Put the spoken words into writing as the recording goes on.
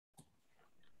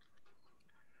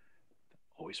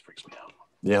always freaks me out.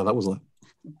 Yeah, that was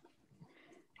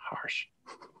Harsh.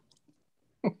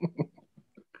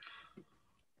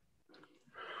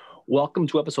 Welcome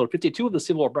to episode 52 of the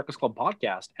Civil War Breakfast Club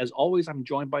podcast. As always, I'm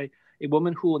joined by a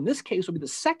woman who, in this case, will be the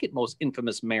second most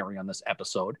infamous Mary on this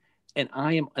episode. And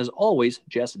I am, as always,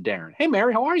 just Darren. Hey,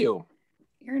 Mary, how are you?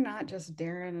 You're not just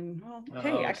Darren. Well,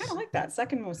 hey, I kind of like that.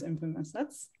 Second most infamous.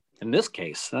 That's in this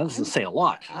case. That doesn't say a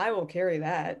lot. I will carry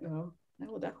that. Oh, I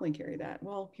will definitely carry that.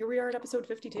 Well, here we are at episode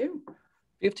 52.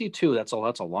 52. That's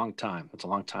a long time. That's a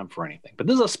long time for anything. But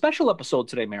this is a special episode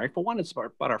today, Mary. For one, it's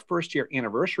about our first year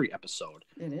anniversary episode.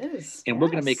 It is. And we're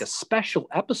going to make a special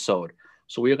episode.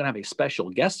 So we are going to have a special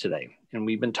guest today. And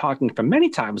we've been talking for many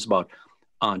times about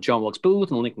John Wilkes Booth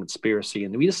and the Lincoln Conspiracy.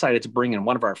 And we decided to bring in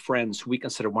one of our friends who we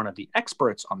consider one of the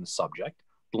experts on the subject,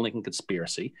 the Lincoln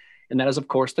Conspiracy. And that is, of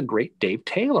course, the great Dave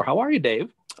Taylor. How are you,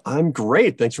 Dave? I'm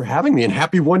great. Thanks for having me, and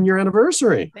happy 1 year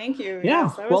anniversary. Thank you. Yeah.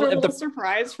 Yes, that was a little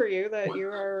surprise for you that you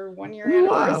are 1 year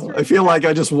anniversary. Wow. I feel like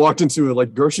I just walked into a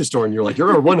grocery store and you're like, you're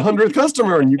our 100th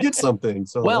customer and you get something.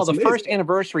 So well, the amazing. first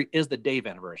anniversary is the Dave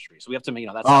anniversary. So we have to,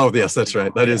 that's. Oh, yes, that's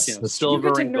right. That is silver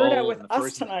you get to and nerd gold out with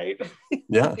us tonight.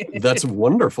 Yeah, that's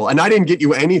wonderful. And I didn't get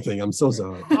you anything. I'm so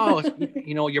sorry.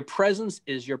 Oh, your presence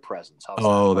is your presence.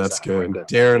 That's good.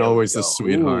 Darren, always the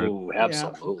sweetheart. Ooh,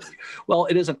 absolutely. Yeah. Well,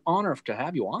 it is an honor to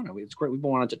have you on. It's great. We've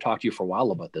wanted to talk to you for a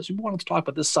while about this. We've wanted to talk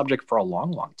about this subject for a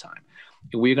long, long time.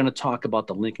 And we're going to talk about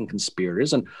the Lincoln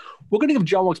Conspirators, and we're going to give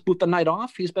John Wilkes Booth the night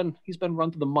off. He's been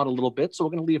run through the mud a little bit, so we're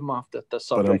going to leave him off the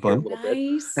subject here a little bit.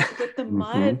 Nice, get the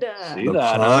mud. See the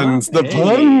that? Puns, the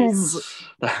puns.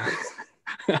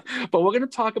 But we're going to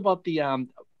talk about the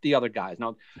other guys.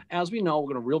 Now, as we know,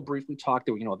 we're going to real briefly talk.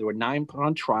 There were 9 put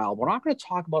on trial. We're not going to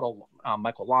talk about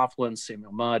Michael Laughlin,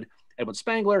 Samuel Mudd, Edwin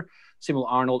Spangler, Samuel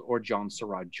Arnold, or John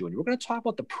Surratt Jr. We're going to talk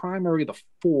about the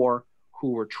 4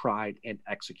 who were tried and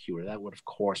executed. That would, of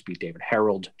course, be David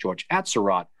Harold, George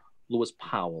Atzerodt, Lewis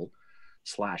Powell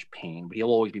 / Payne, but he'll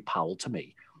always be Powell to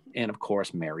me, and, of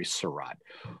course, Mary Surratt.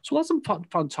 So let's have some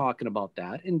fun talking about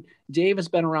that. And Dave has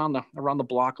been around the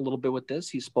block a little bit with this.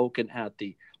 He's spoken at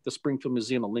the Springfield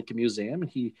Museum, the Lincoln Museum, and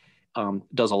he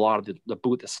does a lot of the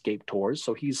Booth escape tours.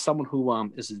 So he's someone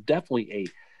who is definitely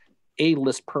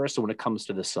A-list person when it comes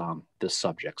to this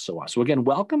subject. So again,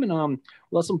 welcome, and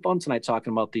we'll have some fun tonight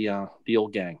talking about the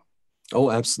old gang. Oh,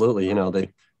 absolutely.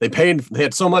 They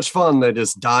had so much fun they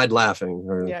just died laughing,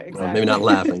 or exactly. Maybe not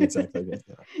laughing exactly. But,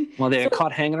 yeah. Well, they got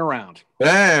caught hanging around.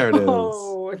 There it is.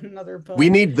 Oh, another pun.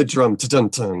 We need the drum to dun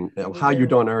dun. How you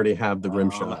don't already have the rim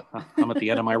shot? I'm at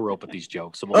the end of my rope with these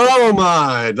jokes. So oh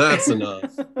my, that's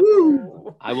enough.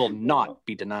 I will not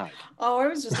be denied. Oh, I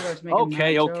was just about to make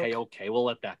okay. We'll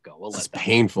let that go. It's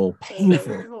painful.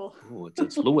 Ooh,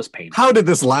 it's Lewis painful. How did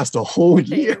this last a whole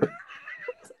year?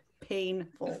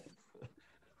 Painful.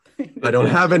 I don't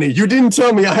have any. You didn't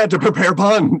tell me I had to prepare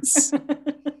puns.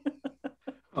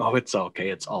 Oh, it's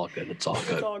okay. It's all good. It's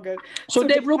all good. So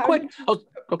Dave, real quick.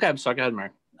 Okay. I'm sorry. Go ahead, Mary.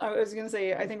 I was going to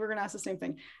say, I think we're going to ask the same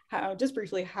thing. Just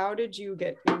briefly, how did you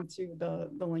get into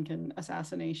the Lincoln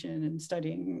assassination and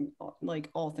studying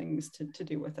all things to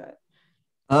do with it?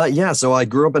 So I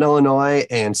grew up in Illinois,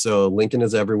 and so Lincoln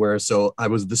is everywhere. So I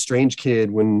was the strange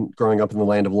kid when growing up in the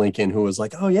land of Lincoln who was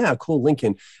like, oh yeah, cool,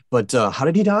 Lincoln. But how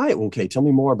did he die? Okay, tell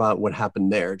me more about what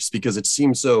happened there, just because it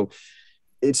seems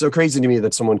it's so crazy to me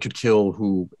that someone could kill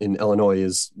who in Illinois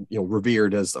is,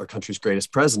 revered as our country's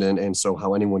greatest president. And so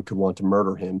how anyone could want to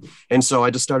murder him. And so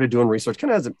I just started doing research,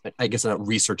 kind of not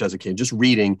research as a kid, just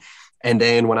reading. And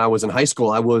then when I was in high school,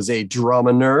 I was a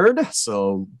drama nerd.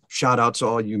 So shout out to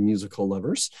all you musical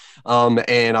lovers.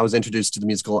 And I was introduced to the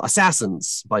musical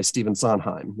Assassins by Stephen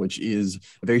Sondheim, which is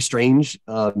a very strange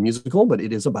musical, but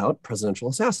it is about presidential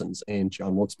assassins. And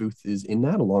John Wilkes Booth is in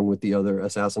that, along with the other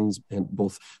assassins, and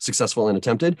both successful and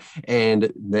attempted.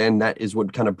 And then that is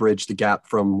what kind of bridged the gap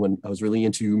from when I was really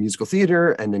into musical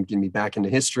theater and then getting me back into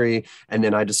history. And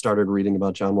then I just started reading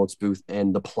about John Wilkes Booth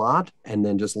and the plot, and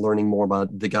then just learning more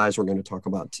about the guys we're going to talk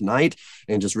about tonight,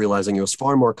 and just realizing it was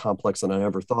far more complex than I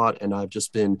ever thought. And I've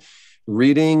just been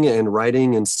reading and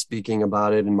writing and speaking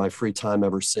about it in my free time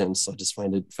ever since. I just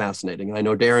find it fascinating. And I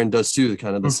know Darren does too,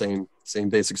 kind of the same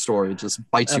basic story. It just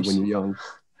bites you when you're young.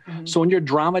 So in your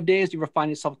drama days, do you ever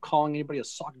find yourself calling anybody a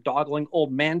sock-doggling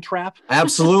old man trap?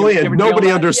 Absolutely, and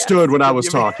nobody understood what I was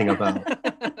talking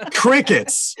about.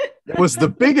 Crickets. It was the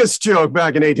biggest joke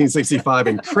back in 1865,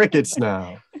 and crickets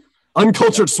now.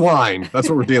 Uncultured swine. That's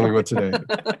what we're dealing with today.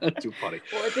 Too funny.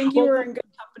 Well, I think you were in good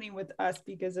company with us,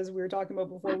 because as we were talking about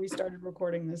before we started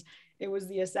recording this, it was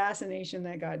the assassination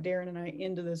that got Darren and I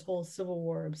into this whole Civil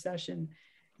War obsession,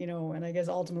 and I guess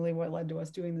ultimately what led to us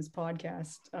doing this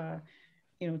podcast.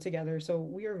 together. So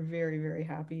we are very, very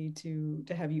happy to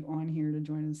have you on here to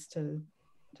join us to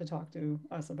talk to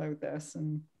us about this.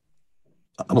 And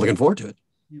I'm looking forward to it.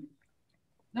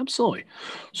 Absolutely.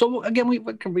 So again,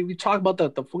 we talk about we're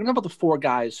gonna about the four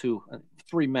guys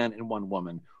three men and one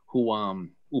woman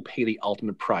who pay the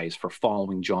ultimate price for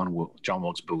following John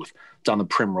Wilkes Booth down the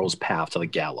primrose path to the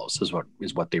gallows is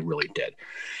what they really did.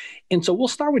 And so we'll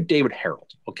start with David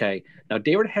Harold. Okay. Now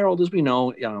David Harold, as we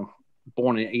know,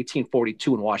 born in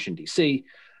 1842 in Washington, D.C.,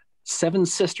 7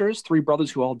 sisters, 3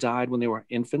 brothers who all died when they were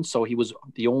infants. So he was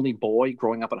the only boy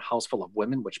growing up in a house full of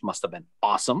women, which must have been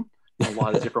awesome in a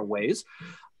lot of different ways.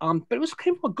 But it was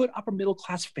kind of a good upper middle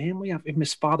class family.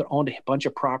 His father owned a bunch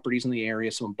of properties in the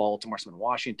area, some in Baltimore, some in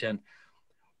Washington.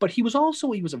 But he was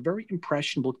a very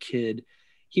impressionable kid.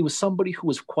 He was somebody who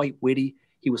was quite witty.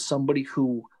 He was somebody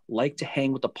who liked to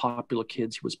hang with the popular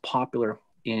kids. He was popular,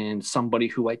 and somebody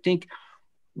who I think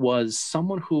was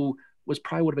someone who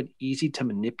probably would have been easy to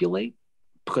manipulate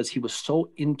because he was so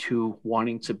into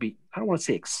wanting to be, I don't want to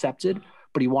say accepted,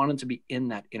 but he wanted to be in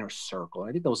that inner circle.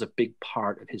 I think that was a big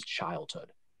part of his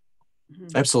childhood.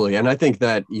 Absolutely. And I think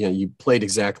that, you played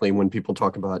exactly when people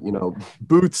talk about,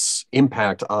 Booth's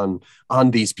impact on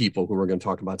these people who we're going to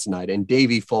talk about tonight. And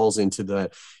Davey falls into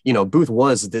the, Booth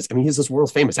was this, he's this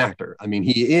world famous actor.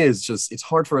 He is just, it's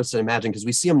hard for us to imagine because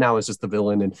we see him now as just the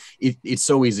villain. And it's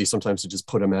so easy sometimes to just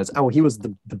put him as, he was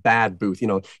the bad Booth.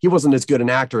 He wasn't as good an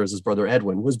actor as his brother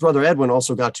Edwin. His brother Edwin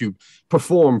also got to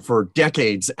perform for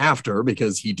decades after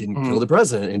because he didn't kill the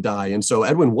president and die. And so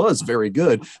Edwin was very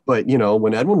good. But,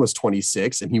 when Edwin was 26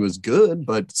 and he was good,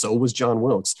 but so was John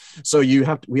Wilkes. So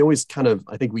we always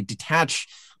I think we detach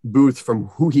Booth from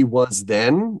who he was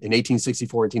then in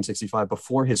 1864, 1865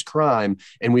 before his crime,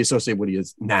 and we associate what he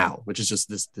is now, which is just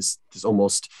this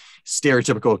almost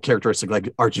stereotypical characteristic,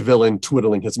 like arch villain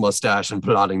twiddling his mustache and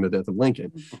plotting the death of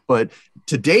Lincoln. But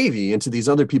to Davey and to these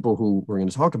other people who we're going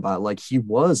to talk about, like he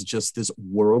was just this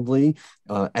worldly,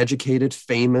 educated,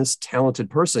 famous,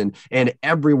 talented person, and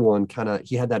everyone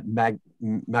he had that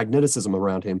magnetism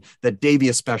around him that Davey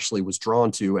especially was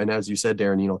drawn to. And as you said,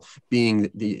 Darren,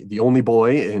 being the only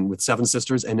boy and with 7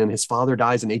 sisters, and then his father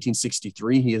dies in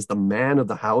 1863. He is the man of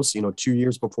the house, 2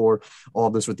 years before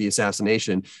all this with the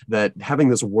assassination, that having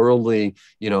this worldly,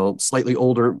 slightly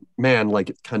older man,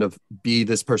 be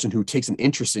this person who takes an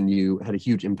interest in you had a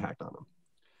huge impact on him.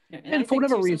 Yeah, and for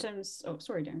whatever reason,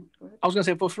 sorry, Darren. Go ahead. I was going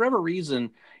to say, for whatever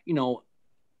reason,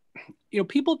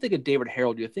 people think of David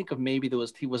Harold, you think of maybe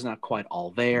he was not quite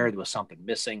all there. There was something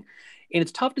missing. And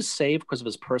it's tough to say because of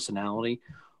his personality.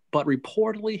 But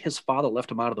reportedly, his father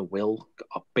left him out of the will,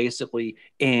 basically,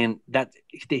 and that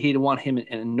he didn't want him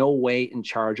in no way in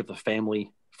charge of the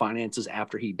family finances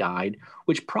after he died,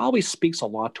 which probably speaks a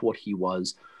lot to what he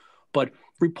was. But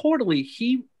reportedly,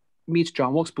 he meets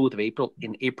John Wilkes Booth in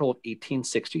April of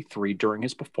 1863 during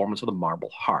his performance of the Marble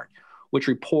Heart, which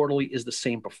reportedly is the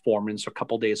same performance a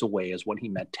couple days away as when he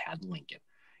met Tad Lincoln.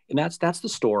 And that's the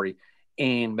story.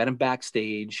 And met him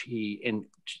backstage. He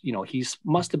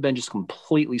must have been just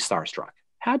completely starstruck.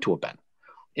 Had to have been.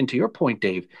 And to your point,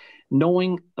 Dave,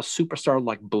 knowing a superstar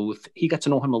like Booth, he got to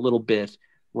know him a little bit,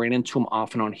 ran into him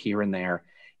off and on here and there.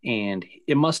 And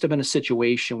it must have been a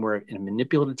situation where a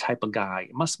manipulative type of guy,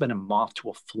 it must have been a moth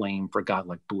to a flame for a guy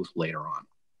like Booth later on.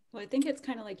 Well, I think it's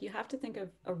kind of like you have to think of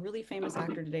a really famous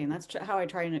actor today. And that's how I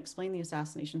try and explain the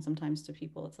assassination sometimes to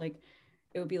people. It's like,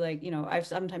 it would be like, I've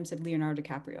sometimes said Leonardo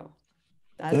DiCaprio.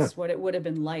 That's what it would have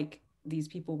been like. These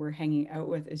people were hanging out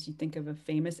with, as you think of a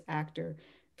famous actor.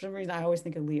 For some reason, I always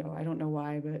think of Leo. I don't know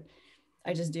why, but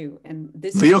I just do. And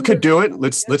this Leo could do it.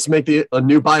 Let's make a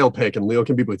new biopic, and Leo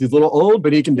can be Booth. He's a little old,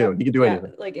 but he can do it. He can do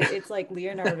anything. Like it's like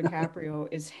Leonardo DiCaprio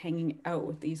is hanging out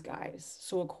with these guys,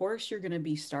 so of course you're going to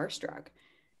be starstruck,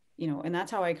 And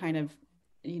that's how I kind of,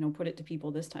 put it to people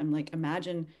this time. Like,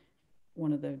 imagine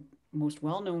one of the most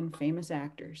well-known famous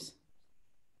actors,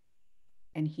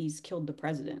 and he's killed the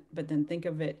president. But then think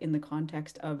of it in the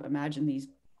context of, imagine these,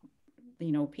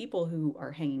 people who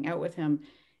are hanging out with him,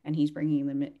 and he's bringing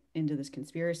them into this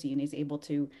conspiracy, and he's able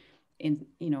to,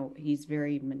 he's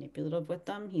very manipulative with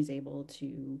them. He's able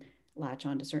to latch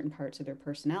onto certain parts of their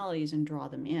personalities and draw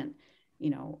them in,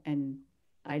 and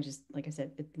I just, like I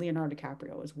said, Leonardo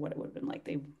DiCaprio is what it would have been like.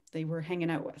 They were hanging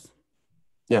out with.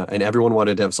 Yeah, and everyone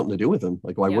wanted to have something to do with him.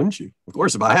 Like, why wouldn't you? Of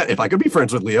course, if I could be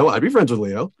friends with Leo, I'd be friends with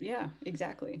Leo. Yeah,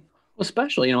 exactly. Well,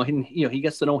 especially, he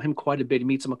gets to know him quite a bit. He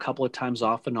meets him a couple of times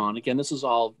off and on. Again, this is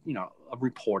all,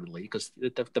 reportedly, because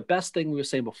the best thing we were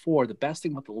saying before, the best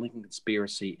thing about the Lincoln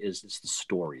conspiracy is the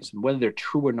stories, and whether they're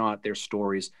true or not, they're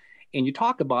stories. And you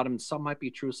talk about them, and some might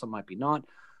be true, some might be not.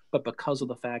 but because of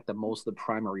the fact that most of the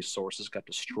primary sources got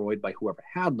destroyed by whoever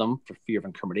had them for fear of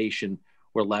incrimination,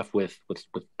 we're left with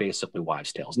basically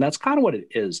wives' tales. And that's kind of what it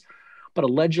is. But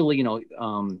allegedly,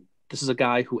 this is a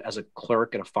guy who, as a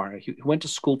clerk at a farm, he went to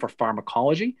school for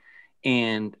pharmacology,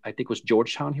 and I think it was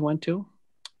Georgetown he went to,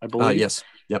 I believe. Yes.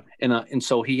 Yep. And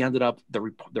so he ended up,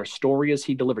 their story is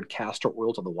he delivered castor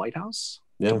oil to the White House,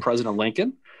 to President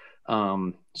Lincoln.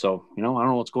 So, I don't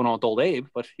know what's going on with old Abe,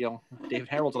 but, David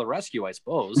Harold to the rescue, I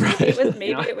suppose.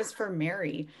 Maybe it was for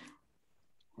Mary.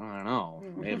 I don't know,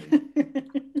 maybe.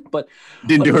 But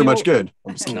didn't do her much good.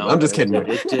 I'm just kidding.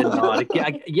 It did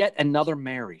not. Yet another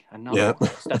Mary. Another one.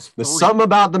 There's something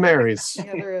about the Marys.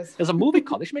 Yeah, there is. There's a movie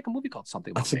called. They should make a movie called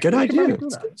something. That's a good idea.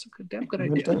 That's a damn good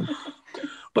idea.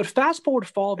 But fast forward,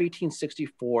 fall of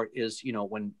 1864 is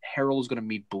when Harold is going to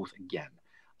meet Booth again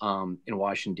in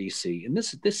Washington D.C. And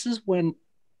this is when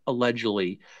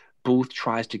allegedly Booth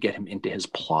tries to get him into his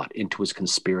plot, into his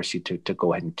conspiracy to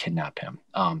go ahead and kidnap him.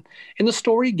 And the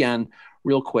story again,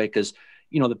 real quick, is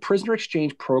the prisoner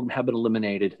exchange program had been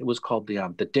eliminated. It was called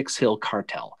the Dix Hill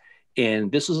Cartel, and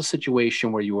this was a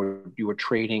situation where you were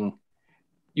trading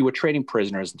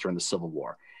prisoners during the Civil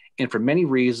War, and for many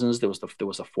reasons there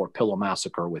was a Fort Pillow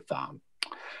massacre with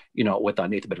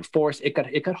Nathan Bedford Forrest. It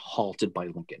got halted by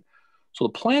Lincoln. So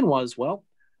the plan was, well,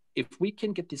 if we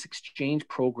can get this exchange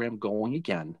program going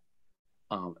again,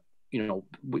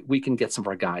 we can get some of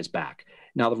our guys back.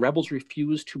 Now, the rebels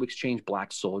refused to exchange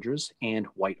black soldiers and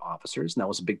white officers, and that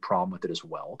was a big problem with it as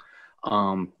well.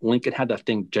 Lincoln had that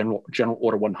thing, General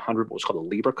Order 100, what was called the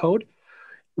Lieber Code,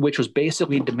 which was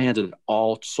basically demanded that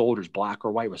all soldiers, black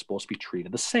or white, were supposed to be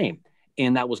treated the same,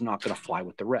 and that was not going to fly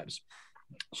with the Rebs.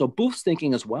 So Booth's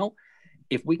thinking as well,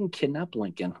 if we can kidnap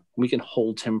Lincoln, we can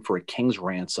hold him for a king's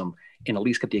ransom and at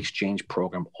least get the exchange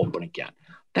program open again.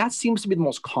 That seems to be the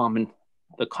most common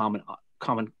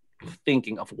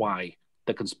thinking of why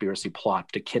the conspiracy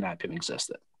plot to kidnap him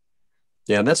existed.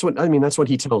 Yeah, that's what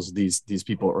he tells these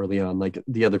people early on. Like,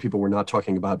 the other people were not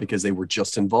talking about because they were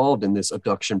just involved in this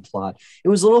abduction plot. It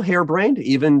was a little harebrained,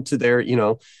 even to their,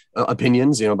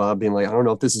 opinions, Bob being like, I don't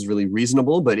know if this is really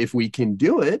reasonable, but if we can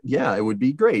do it, yeah, it would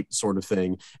be great, sort of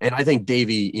thing. And I think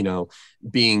Davy,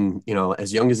 being,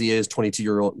 as young as he is, 22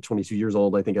 years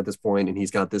old, I think at this point, and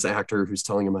he's got this actor who's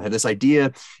telling him, I have this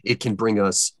idea. It can bring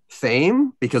us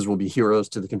fame because we'll be heroes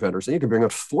to the Confederacy. It can bring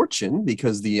us fortune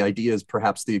because the idea is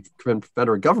perhaps the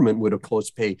Confederate government would, of course,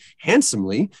 pay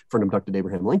handsomely for an abducted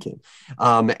Abraham Lincoln.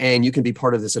 And you can be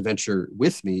part of this adventure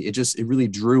with me. It really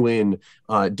drew in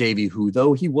Davy, who,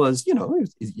 though he was, he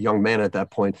was a young man at that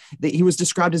point, he was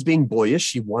described as being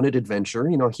boyish. He wanted adventure.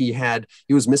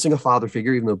 He was missing a father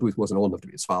figure, even though Booth wasn't old enough to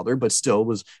be his father, but still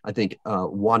was, I think,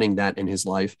 wanting that in his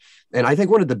life. And I think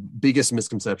one of the biggest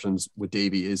misconceptions with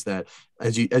Davy is that,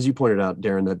 as you pointed out,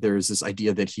 Darren, that there is this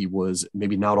idea that he was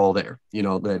maybe not all there,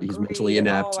 that he's mentally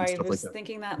inept and stuff like that.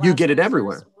 Thinking that you get it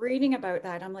everywhere. Reading about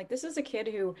that, I'm like, this is a kid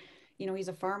who, he's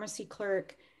a pharmacy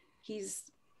clerk.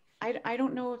 I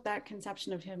don't know if that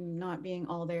conception of him not being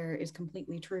all there is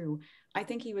completely true. I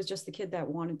think he was just the kid that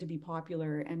wanted to be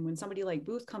popular. And when somebody like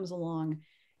Booth comes along,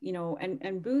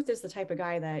 and Booth is the type of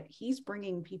guy that he's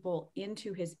bringing people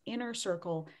into his inner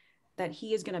circle that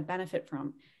he is going to benefit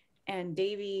from. And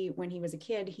Davy, when he was a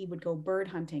kid, he would go bird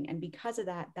hunting. And because of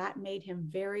that, that made him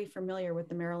very familiar with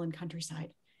the Maryland countryside.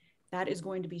 That is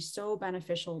going to be so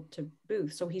beneficial to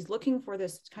Booth. So he's looking for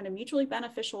this kind of mutually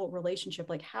beneficial relationship.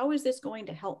 Like, how is this going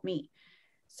to help me?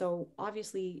 So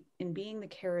obviously, in being the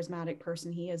charismatic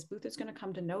person he is, Booth is going to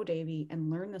come to know Davy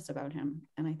and learn this about him.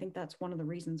 And I think that's one of the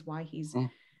reasons why he's going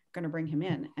to bring him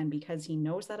in. And because he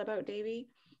knows that about Davy,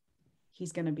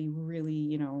 he's going to be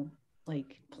really,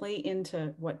 play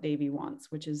into what Davy wants,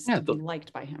 which is to be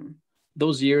liked by him.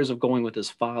 Those years of going with his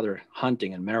father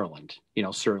hunting in Maryland,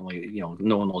 certainly,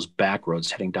 knowing those back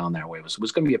roads heading down that way was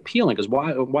going to be appealing, because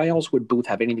why else would Booth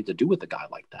have anything to do with a guy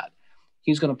like that?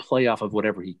 He's going to play off of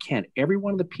whatever he can. Every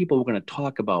one of the people we're going to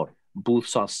talk about, Booth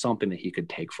saw something that he could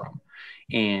take from.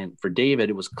 And for David,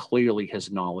 it was clearly his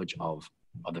knowledge of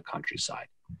the countryside.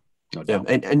 No doubt.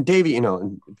 Yeah, and Davy,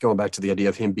 going back to the idea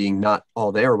of him being not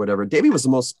all there or whatever, Davy was the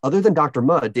most, other than Dr.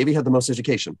 Mudd, Davy had the most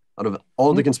education out of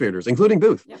all the conspirators, including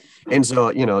Booth. Yep. And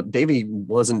so, Davy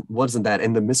wasn't that.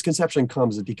 And the misconception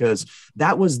comes because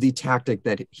that was the tactic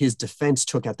that his defense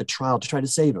took at the trial to try to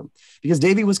save him. Because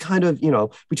Davy was kind of,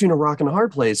 between a rock and a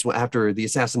hard place after the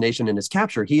assassination and his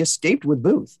capture. He escaped with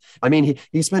Booth. I mean,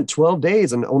 he spent 12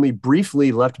 days and only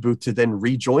briefly left Booth to then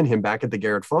rejoin him back at the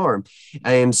Garrett farm.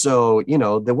 And so,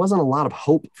 there wasn't a lot of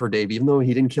hope for Davy, even though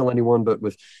he didn't kill anyone, but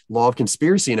with law of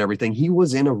conspiracy and everything, he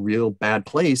was in a real bad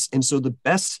place. And so the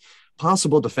best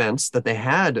possible defense that they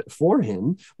had for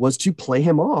him was to play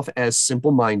him off as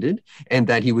simple-minded and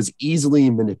that he was easily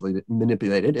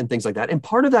manipulated and things like that. And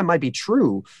part of that might be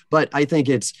true, but I think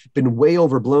it's been way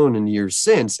overblown in years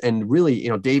since. And really,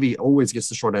 Davy always gets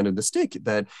the short end of the stick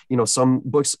that, some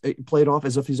books play it off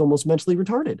as if he's almost mentally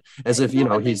retarded, as if,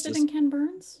 he's just... in Ken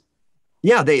Burns?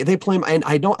 Yeah, they play him, and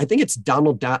I think it's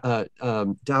Donald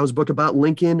Dow's book about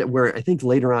Lincoln, where I think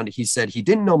later on he said he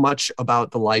didn't know much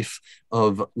about the life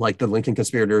of like the Lincoln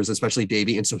conspirators, especially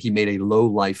Davy, and so he made a low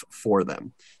life for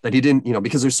them. That he didn't,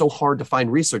 because they're so hard to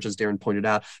find research, as Darren pointed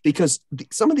out, because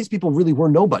some of these people really were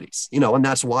nobodies, and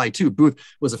that's why too. Booth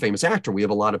was a famous actor. We have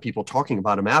a lot of people talking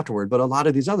about him afterward, but a lot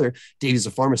of these other, Davy's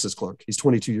a pharmacist clerk. He's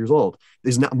 22 years old.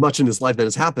 There's not much in his life that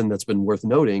has happened that's been worth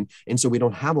noting, and so we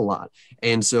don't have a lot.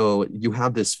 And so you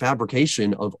have this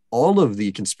fabrication of all of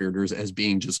the conspirators as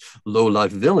being just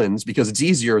low-life villains because it's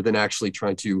easier than actually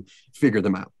trying to figure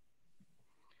them out.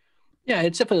 Yeah,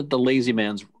 it's if the lazy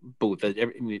man's route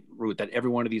that every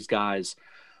one of these guys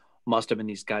must have been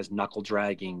these guys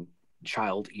knuckle-dragging,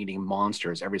 child-eating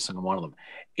monsters, every single one of them.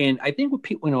 And I think what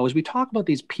people, as we talk about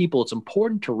these people, it's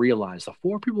important to realize the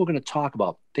four people we're going to talk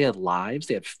about, they had lives,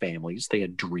 they had families, they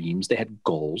had dreams, they had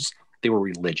goals, they were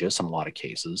religious in a lot of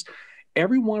cases.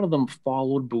 Every one of them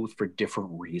followed Booth for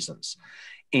different reasons.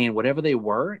 And whatever they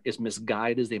were, as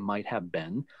misguided as they might have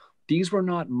been, these were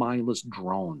not mindless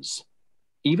drones.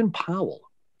 Even Powell,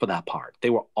 for that part, they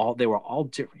were all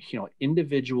different,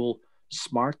 individual,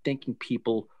 smart thinking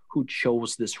people who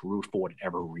chose this route for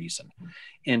whatever reason.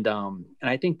 And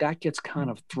I think that gets kind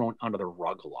of thrown under the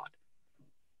rug a lot.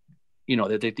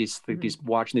 These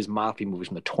watching these mafia movies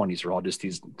from the 20s are all just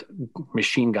these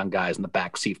machine gun guys in the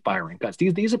backseat firing guns.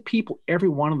 These are people, every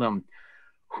one of them,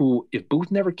 who, if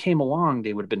Booth never came along,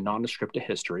 they would have been nondescript to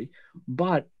history,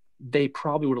 but they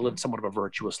probably would have lived somewhat of a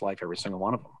virtuous life, every single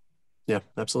one of them. Yeah,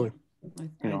 absolutely.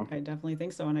 I definitely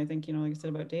think so. And I think, like I said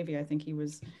about Davy, I think he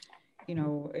was,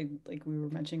 like we were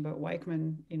mentioning about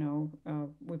Weichman,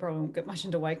 we probably won't get much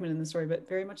into Weichman in the story, but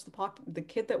very much the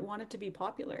kid that wanted to be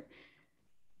popular.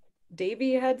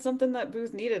 Davy had something that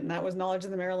Booth needed, and that was knowledge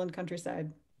of the Maryland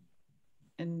countryside.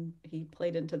 And he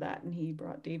played into that, and he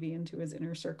brought Davy into his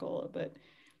inner circle. But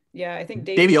yeah, I think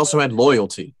Davy also had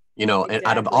loyalty, Exactly. and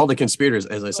out of all the conspirators,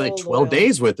 as I say, 12 loyal.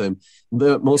 days with him,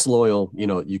 the most loyal,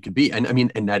 you could be. And I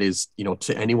mean, and that is,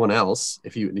 to anyone else,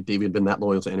 if Davy had been that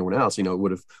loyal to anyone else, it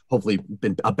would have hopefully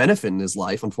been a benefit in his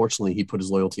life. Unfortunately, he put his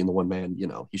loyalty in the one man,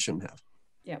 he shouldn't have.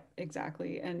 Yeah,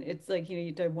 exactly. And it's like,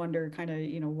 you wonder kind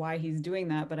of, why he's doing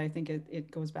that. But I think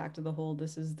it goes back to the whole,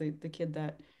 this is the kid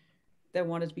that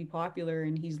wanted to be popular,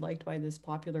 and he's liked by this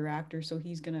popular actor. So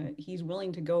he's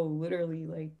willing to go literally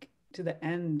like to the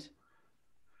end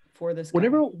for this guy.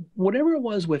 Whatever it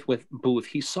was with Booth,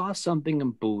 he saw something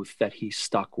in Booth that he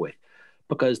stuck with,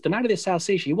 because the night of the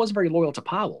assassination, he wasn't very loyal to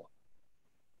Powell,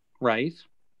 right?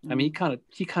 I mean,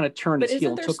 he kind of turned his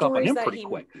heel and took up on him pretty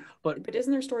quick. But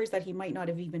isn't there stories that he might not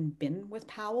have even been with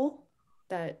Powell?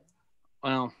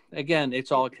 Well, again,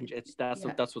 that's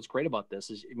what's great about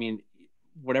this is, I mean,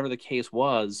 whatever the case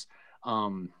was,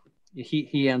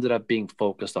 he ended up being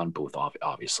focused on Booth,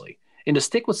 obviously, and to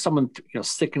stick with someone,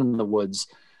 sticking in the woods.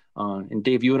 And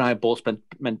Dave, you and I both spent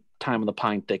time in the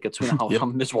pine thickets. We know how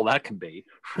miserable that can be.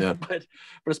 Yeah. but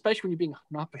especially when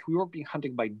we weren't being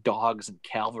hunted by dogs and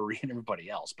cavalry and everybody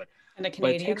else. And a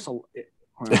Canadian. But it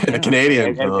takes a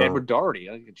Canadian. Edward Doherty,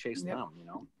 I could chase them.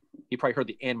 He probably heard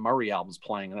the Anne Murray albums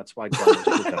playing, and that's why John was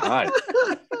quick to hide.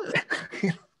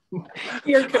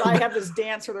 Here, could I have this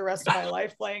dance for the rest of my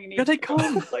life playing? And here they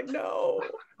come. Like, no.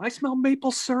 I smell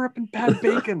maple syrup and bad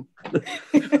bacon.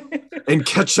 And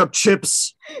ketchup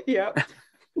chips. Yeah,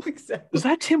 exactly. Is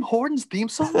that Tim Hortons theme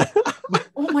song?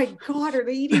 Oh my God, are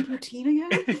they eating poutine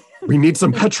again? We need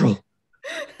some petrol.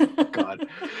 God.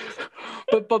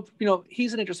 But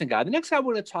he's an interesting guy. The next guy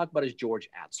we're going to talk about is George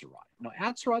Atzerodt.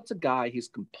 Atzerodt's a guy, he's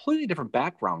completely different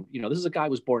background. This is a guy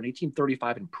who was born in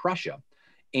 1835 in Prussia,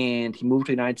 and he moved to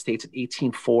the United States in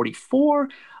 1844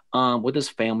 with his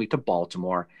family to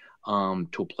Baltimore,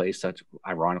 to a place that's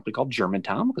ironically called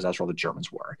Germantown, because that's where the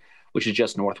Germans were, which is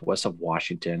just northwest of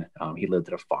Washington. He lived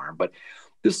at a farm. But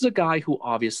this is a guy who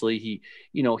obviously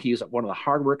he's one of the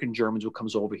hardworking Germans who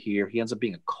comes over here. He ends up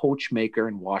being a coachmaker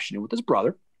in Washington with his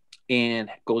brother, and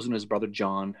goes into his brother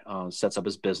John, sets up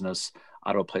his business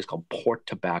out of a place called Port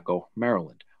Tobacco,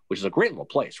 Maryland, which is a great little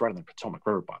place right on the Potomac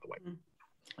River, by the way,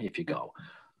 if you go.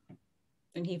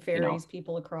 And he ferries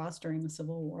people across during the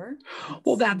Civil War.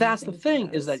 Well, that's the thing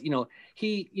is that,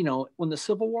 when the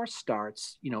Civil War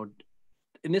starts, and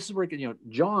this is where,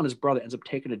 John, his brother, ends up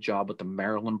taking a job with the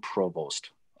Maryland provost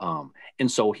And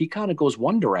so he kind of goes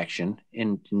one direction,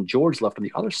 and George left on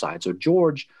the other side. So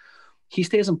George, he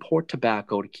stays in Port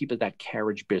Tobacco to keep that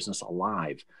carriage business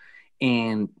alive.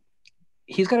 And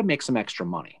he's got to make some extra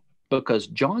money because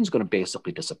John's going to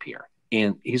basically disappear.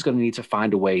 And he's going to need to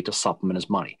find a way to supplement his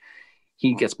money.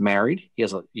 He gets married. He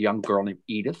has a young girl named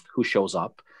Edith who shows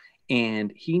up,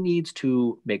 and he needs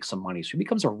to make some money. So he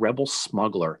becomes a rebel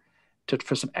smuggler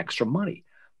for some extra money.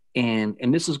 And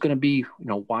this is going to be,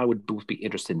 why would Booth be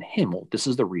interested in him? Well, this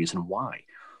is the reason why.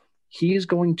 He is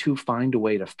going to find a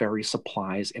way to ferry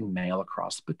supplies and mail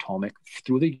across the Potomac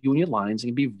through the Union lines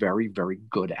and be very, very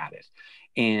good at it.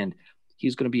 And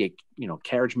he's going to be a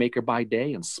carriage maker by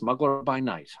day and smuggler by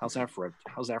night. How's that for a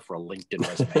LinkedIn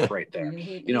resume right there?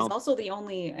 He's also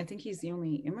I think he's the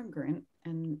only immigrant,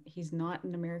 and he's not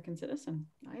an American citizen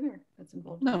either that's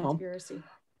involved in conspiracy.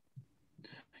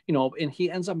 And he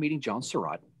ends up meeting John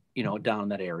Surratt, down in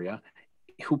that area,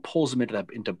 who pulls him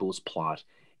into Booth's plot.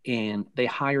 And they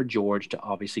hire George to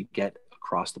obviously get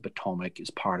across the Potomac as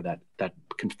part of that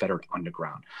Confederate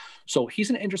underground. So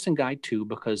he's an interesting guy too,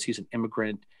 because he's an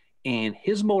immigrant, and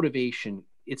his motivation,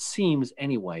 it seems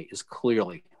anyway, is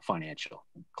clearly financial.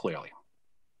 Clearly.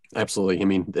 Absolutely. I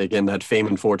mean, again, that fame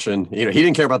and fortune, he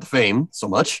didn't care about the fame so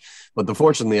much, but the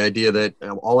fortune, the idea that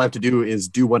all I have to do is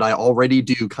do what I already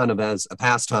do kind of as a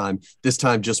pastime, this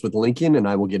time just with Lincoln, and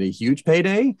I will get a huge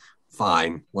payday.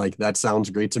 Fine. Like, that sounds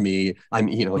great to me.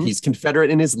 He's Confederate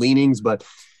in his leanings, but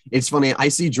it's funny. I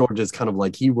see George as kind of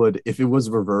like he would, if it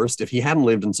was reversed, if he hadn't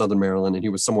lived in Southern Maryland and he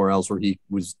was somewhere else where he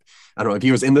was, I don't know, if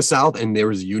he was in the South and there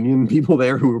was Union people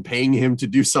there who were paying him to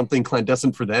do something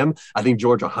clandestine for them, I think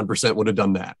George 100% would have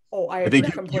done that. Oh, I think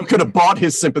you could have bought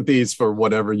his sympathies for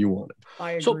whatever you wanted.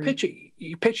 I agree. So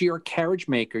picture you're a carriage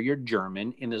maker, you're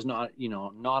German, and there's not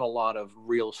a lot of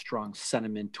real strong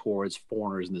sentiment towards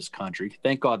foreigners in this country.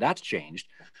 Thank God that's changed.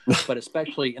 But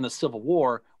especially in the Civil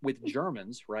War with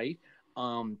Germans, right?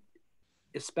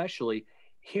 Especially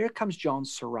here comes John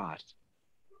Surratt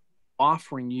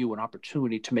offering you an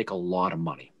opportunity to make a lot of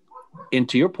money. And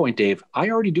to your point, Dave, I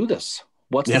already do this.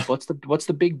 What's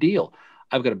the big deal?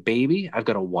 I've got a baby. I've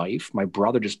got a wife. My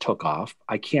brother just took off.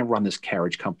 I can't run this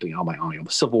carriage company on my own.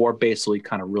 The Civil War basically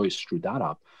kind of really screwed that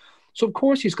up. So of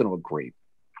course he's going to agree.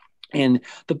 And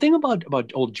the thing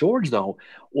about old George though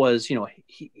was,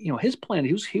 his plan,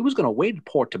 he was going to wait at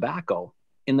Port Tobacco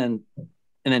and then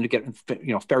to get,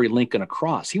 ferry Lincoln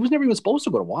across. He was never even supposed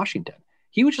to go to Washington.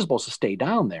 He was just supposed to stay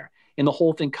down there. And the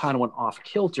whole thing kind of went off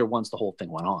kilter once the whole thing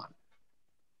went on.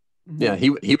 Yeah, he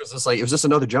was just like, it was just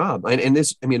another job. And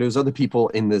this, there's other people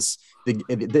in this.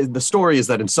 The story is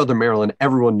that in Southern Maryland,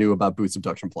 everyone knew about Booth's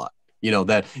abduction plot.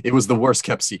 That it was the worst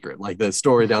kept secret. Like, the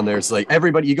story down there is like,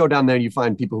 everybody, you go down there, you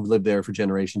find people who've lived there for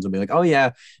generations and be like, oh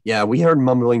yeah, we heard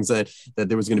mumblings that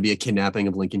there was going to be a kidnapping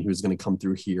of Lincoln who was going to come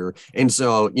through here. And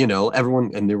so,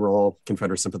 everyone, and they were all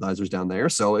Confederate sympathizers down there.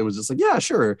 So it was just like, yeah,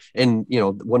 sure. And,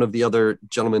 one of the other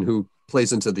gentlemen who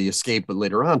plays into the escape, but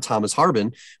later on, Thomas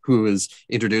Harbin, who is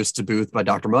introduced to Booth by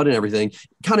Dr. Mudd and everything,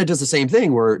 kind of does the same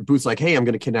thing where Booth's like, hey, I'm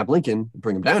going to kidnap Lincoln,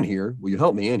 bring him down here. Will you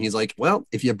help me? And he's like, well,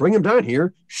 if you bring him down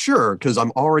here, sure, because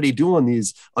I'm already doing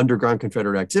these underground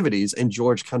Confederate activities. And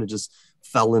George kind of just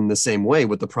fell in the same way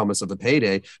with the promise of a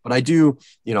payday. But I do,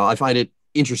 I find it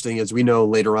interesting, as we know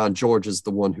later on, George is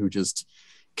the one who just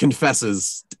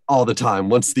confesses all the time.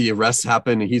 Once the arrests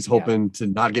happen, he's hoping to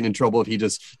not get in trouble if he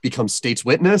just becomes state's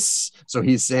witness. So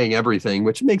he's saying everything,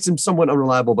 which makes him somewhat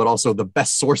unreliable, but also the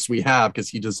best source we have, because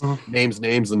he just names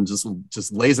names and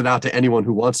just lays it out to anyone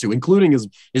who wants to, including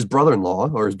his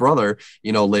brother-in-law or his brother,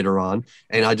 later on.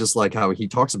 And I just like how he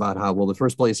talks about how, well, the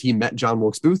first place he met John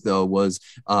Wilkes Booth, though, was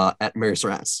at Mary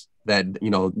Surratt's. That,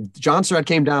 John Surratt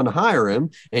came down to hire him,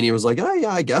 and he was like, oh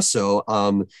yeah, I guess so.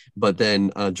 But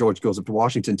then George goes up to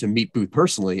Washington to meet Booth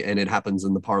personally, and it happens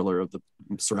in the parlor of the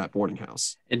Surratt boarding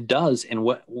house. It does. And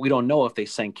what we don't know if they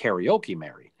sang karaoke,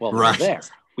 Mary. Well, right there.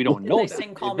 We don't know that.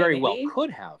 They very well could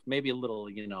have. Maybe a little,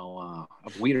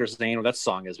 of Weeder's name, or that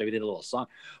song is. Maybe they did a little song.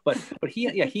 But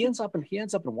he ends up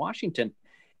in Washington,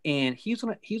 and he's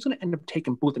gonna end up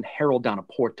taking Booth and Harold down to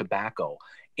Port Tobacco,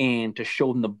 and to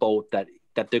show them the boat that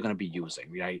they're going to be using,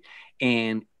 right?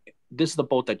 And this is the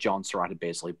boat that John Surratt had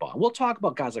basically bought. We'll talk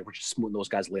about guys like Richard Smoot and those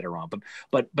guys later on,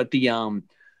 but the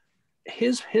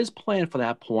his plan for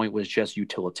that point was just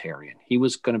utilitarian. He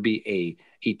was going to be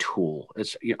a tool.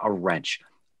 It's a wrench.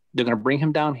 They're going to bring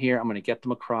him down here. I'm going to get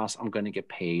them across. I'm going to get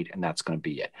paid, and that's going to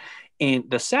be it.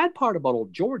 And the sad part about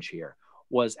old George here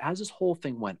was, as this whole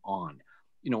thing went on,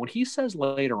 when he says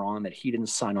later on that he didn't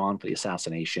sign on for the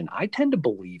assassination, I tend to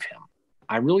believe him.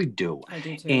 I really do. I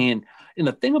do too. And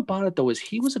the thing about it, though, is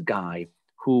he was a guy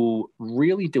who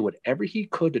really did whatever he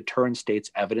could to turn state's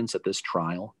evidence at this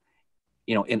trial.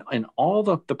 And all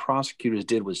the prosecutors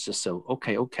did was just say,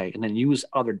 okay, and then use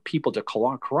other people to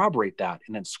corroborate that,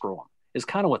 and then screw them. Is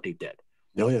kind of what they did.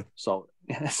 Oh yeah. So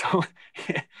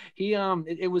he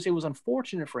it was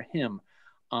unfortunate for him.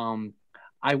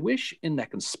 I wish in the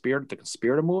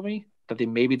Conspirator movie that they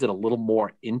maybe did a little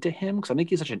more into him, because I think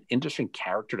he's such an interesting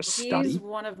character to study. He's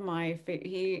one of my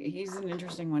he's an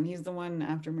interesting one. He's the one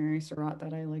after Mary Surratt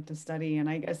that I like to study. And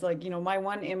I guess, like, my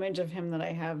one image of him that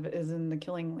I have is in the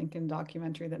Killing Lincoln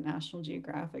documentary that National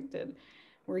Geographic did,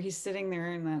 where he's sitting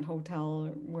there in that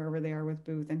hotel, wherever they are with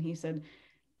Booth, and he said,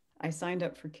 "I signed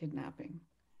up for kidnapping,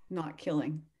 not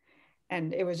killing."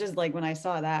 And it was just like, when I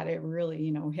saw that, it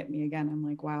really, hit me again. I'm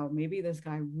like, wow, maybe this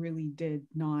guy really did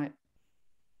not,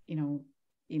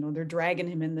 they're dragging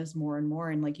him in this more and more.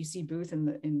 And like, you see Booth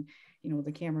in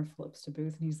the camera flips to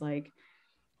Booth and he's like,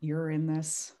 "You're in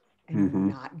this and you're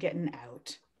not getting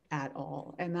out at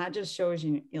all." And that just shows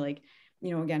you, like,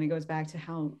 again, it goes back to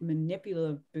how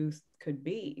manipulative Booth could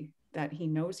be, that he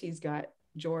knows he's got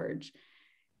George,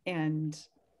 and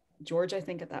George, I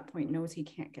think at that point, knows he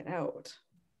can't get out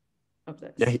of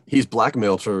this. Yeah, he's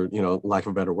blackmailed, for lack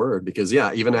of a better word, because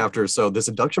even after, so this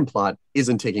abduction plot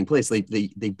isn't taking place.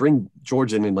 They bring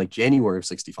George in like January of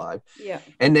 65. Yeah.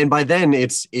 And then by then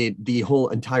the whole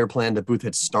entire plan that Booth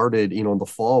had started, in the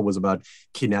fall, was about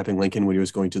kidnapping Lincoln when he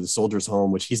was going to the soldiers'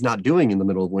 home, which he's not doing in the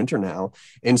middle of winter now.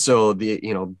 And so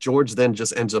George then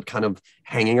just ends up kind of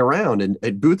hanging around,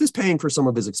 and Booth is paying for some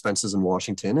of his expenses in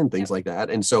Washington and things like that.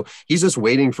 And so he's just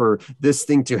waiting for this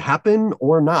thing to happen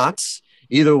or not.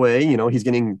 Either way, he's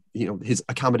getting, his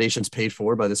accommodations paid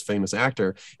for by this famous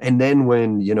actor. And then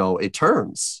when, it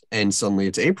turns and suddenly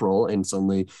it's April, and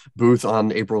suddenly Booth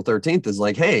on April 13th is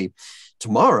like, "Hey,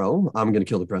 tomorrow I'm going to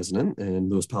kill the president, and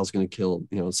Lewis Powell's going to kill,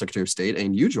 Secretary of State,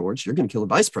 and you, George, you're going to kill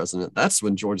the vice president." That's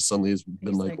when George suddenly has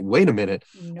been like, "Wait a minute,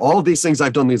 all of these things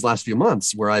I've done these last few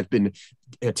months, where I've been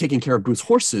taking care of Booth's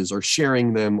horses, or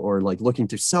sharing them, or like looking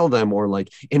to sell them, or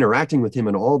like interacting with him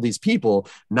and all these people,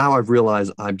 now I've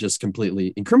realized I've just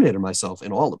completely incriminated myself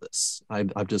in all of this.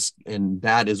 I've just," and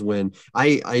that is when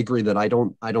I agree that I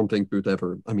don't think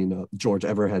George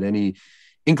ever had any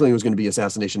inkling it was going to be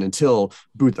assassination until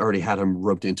Booth already had him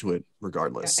roped into it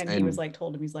regardless. Yeah, and he was like,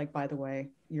 told him, he's like, "By the way,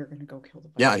 you're going to go kill the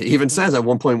vice." Yeah, he even says at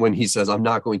one point, when he says, "I'm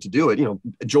not going to do it,"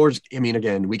 George,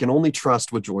 again, we can only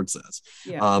trust what George says.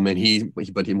 Yeah. And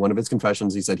but in one of his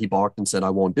confessions, he said he balked and said,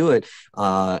 "I won't do it."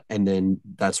 And then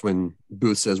that's when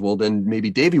Booth says, "Well, then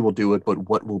maybe Davy will do it, but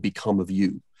what will become of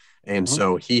you?" And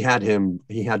so he had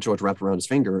George wrapped around his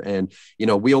finger. And,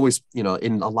 we always, in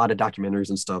a lot of documentaries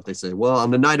and stuff, they say, well, on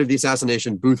the night of the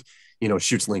assassination, Booth,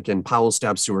 shoots Lincoln, Powell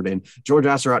stabs Seward, and George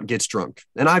Astaroth gets drunk.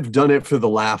 And I've done it for the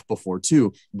laugh before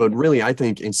too. But really, I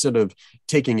think instead of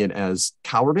taking it as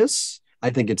cowardice,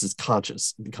 I think it's his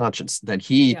conscience that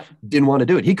he didn't want to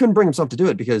do it. He couldn't bring himself to do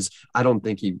it, because I don't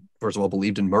think he, first of all,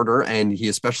 believed in murder. And he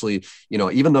especially,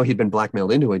 even though he'd been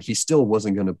blackmailed into it, he still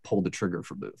wasn't going to pull the trigger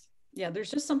for Booth. Yeah,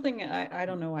 there's just something, I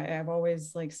don't know. I've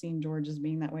always like seen George as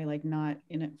being that way, like not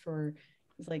in it for,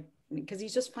 it's like, because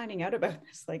he's just finding out about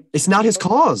this. Like, it's not his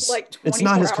cause. Like it's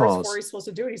not his cause. Before he's supposed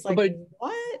to do it, he's like,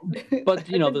 "What?" But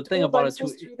the thing about it too,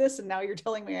 to do this, and now you're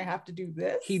telling me I have to do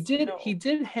this. He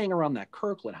did hang around that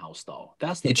Kirkland house, though.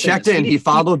 He checked in. He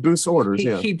followed Booth's orders.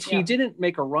 He didn't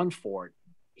make a run for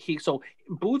it. So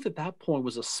Booth at that point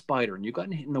was a spider, and you got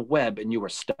in the web, and you were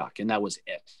stuck, and that was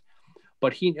it.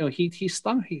 But he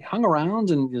hung around,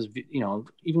 and is,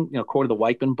 even according to the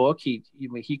Weichman book, he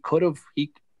could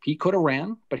have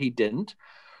ran, but he didn't.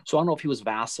 So I don't know if he was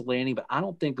vacillating, but I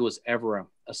don't think there was ever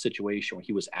a situation where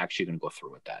he was actually going to go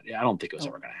through with that. I don't think it was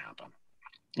ever going to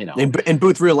happen. And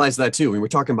Booth realized that too. We were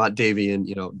talking about Davy and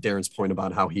Darren's point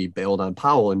about how he bailed on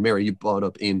Powell, and Mary, you brought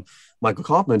up in Michael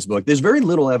Kaufman's book. There's very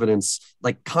little evidence,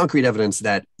 like concrete evidence,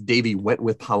 that Davy went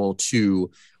with Powell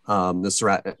to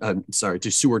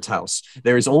to Seward's house.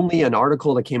 There is only an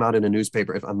article that came out in a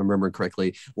newspaper, if I'm remembering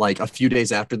correctly, like a few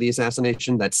days after the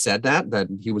assassination, that said that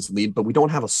he was the lead, but we don't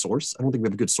have a source. I don't think we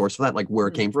have a good source for that, like where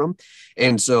it came from.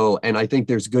 And I think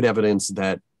there's good evidence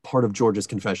that part of George's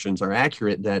confessions are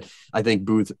accurate, that I think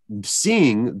Booth,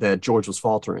 seeing that George was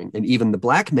faltering and even the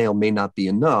blackmail may not be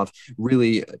enough,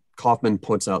 really Kaufman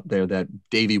puts out there that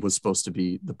Davy was supposed to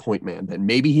be the point man, that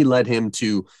maybe he led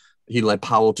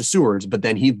Powell to Seward's, but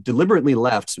then he deliberately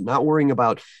left, not worrying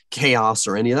about chaos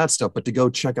or any of that stuff, but to go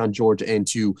check on George, and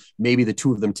to maybe the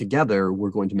two of them together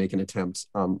were going to make an attempt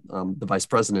on the vice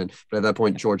president. But at that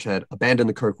point, George had abandoned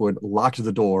the Kirkwood, locked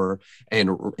the door,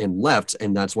 and left.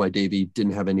 And that's why Davy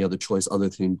didn't have any other choice other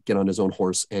than get on his own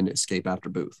horse and escape after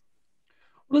Booth.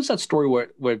 Well, there's that story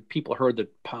where people heard the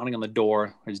pounding on the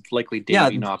door. It's likely Yeah,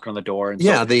 Davy knocking on the door. And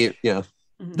yeah, so,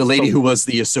 the lady who was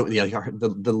the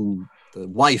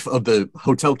wife of the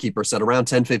hotel keeper said around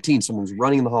 10:15, someone was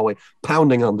running in the hallway,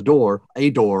 pounding on a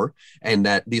door, and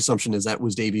that the assumption is that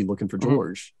was Davy looking for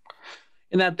George.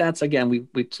 And that's again,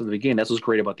 we to the beginning. That's what's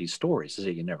great about these stories is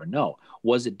that you never know.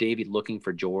 Was it Davy looking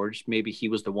for George? Maybe he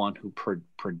was the one who, per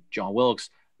John Wilkes,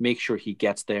 make sure he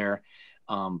gets there.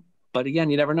 But again,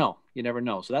 you never know. You never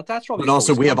know. So that's probably. But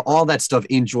also, we have all that stuff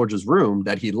in George's room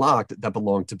that he locked that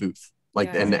belonged to Booth,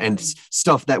 and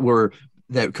stuff that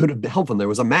could have helped him. There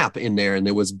was a map in there, and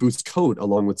there was Booth's coat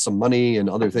along with some money and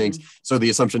other things. So the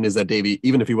assumption is that Davy,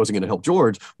 even if he wasn't going to help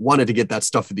George, wanted to get that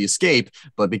stuff for the escape,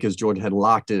 but because George had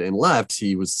locked it and left,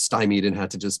 he was stymied and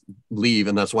had to just leave.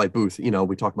 And that's why Booth,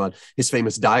 we talk about his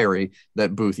famous diary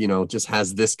that Booth, just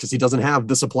has this because he doesn't have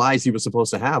the supplies he was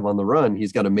supposed to have on the run.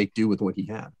 He's got to make do with what he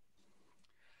had.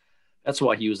 That's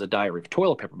why he used a diary of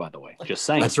toilet paper, by the way. Just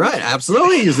saying. That's right.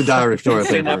 Absolutely. He used a diary of toilet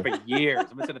paper. I've been saying that for years.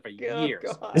 I've been saying that for years.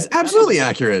 God. It's absolutely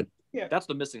accurate. Yeah. That's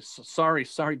the missing.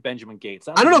 Sorry, Benjamin Gates.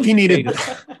 I don't know if he needed.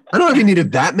 I don't know if he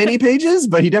needed that many pages,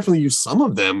 but he definitely used some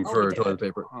of them for toilet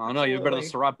paper. Oh no, you're better than the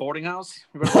Surratt boarding house.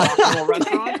 You're better than the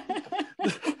restaurant.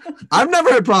 I've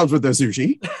never had problems with their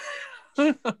sushi.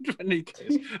 In any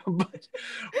case,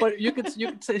 but you could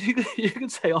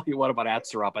say all you want about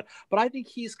Atzerodt, but I think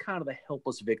he's kind of the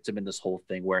helpless victim in this whole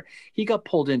thing, where he got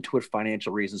pulled into it for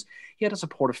financial reasons. He had to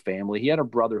support a family. He had a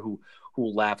brother who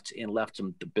left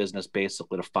him the business,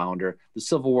 basically the founder. The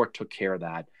Civil War took care of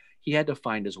that. He had to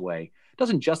find his way.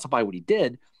 Doesn't justify what he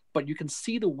did, but you can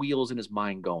see the wheels in his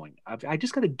mind going. I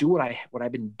just got to do what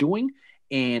I've been doing,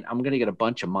 and I'm going to get a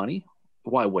bunch of money.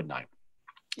 Why wouldn't I?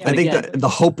 Yeah, I think that the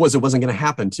hope was it wasn't going to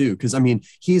happen too, because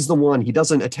he's the one. He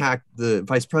doesn't attack the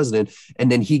vice president, and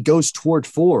then he goes toward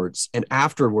Ford's and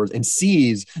afterwards and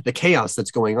sees the chaos that's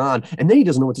going on, and then he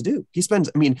doesn't know what to do. He spends.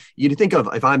 You'd think of,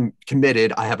 if I'm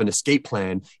committed, I have an escape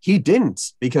plan. He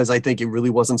didn't, because I think it really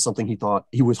wasn't something he thought,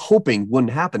 he was hoping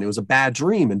wouldn't happen. It was a bad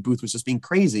dream, and Booth was just being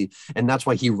crazy, and that's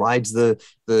why he rides the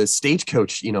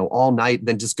stagecoach, all night,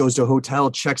 then just goes to a hotel,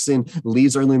 checks in,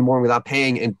 leaves early in the morning without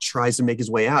paying, and tries to make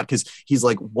his way out, because he's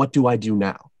like, what do I do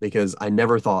now? Because I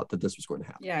never thought that this was going to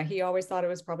happen. Yeah, he always thought it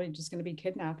was probably just going to be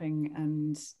kidnapping,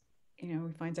 and he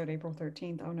finds out April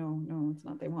 13th. Oh no, it's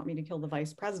not. They want me to kill the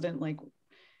vice president. Like,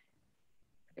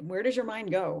 where does your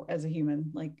mind go as a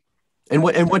human? Like, and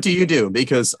what do you do?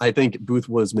 Because I think Booth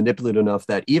was manipulative enough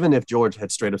that even if George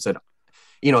had straight up said,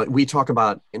 we talk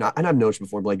about, and I've noticed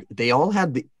before, like, they all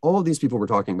of these people we're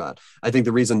talking about, I think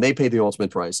the reason they paid the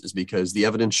ultimate price is because the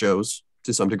evidence shows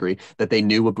to some degree that they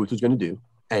knew what Booth was going to do,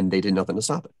 and they did nothing to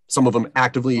stop it. Some of them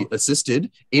actively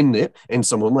assisted in it, and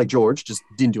some of them, like George, just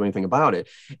didn't do anything about it.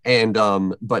 And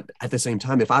but at the same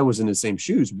time, if I was in the same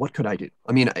shoes, what could I do?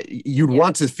 You'd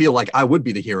want to feel like I would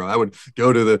be the hero. I would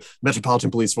go to the Metropolitan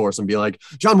Police Force and be like,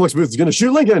 John Wilkes Booth is going to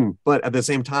shoot Lincoln. But at the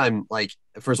same time, like,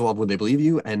 first of all, would they believe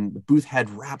you? And Booth had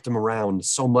wrapped him around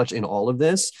so much in all of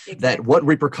this that what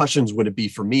repercussions would it be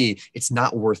for me? It's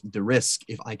not worth the risk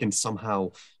if I can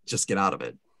somehow just get out of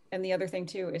it. And the other thing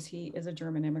too is he is a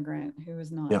German immigrant who is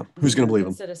not who's going to believe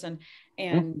him? Citizen.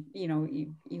 And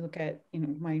you look at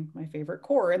my favorite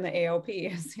corps in the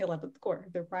AOP is the 11th Corps.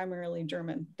 They're primarily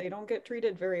German. They don't get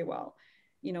treated very well.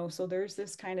 So there's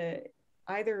this kind of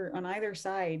on either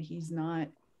side, he's not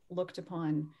looked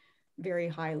upon very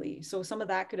highly. So some of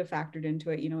that could have factored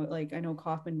into it. Like, I know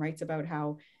Kaufman writes about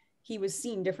how he was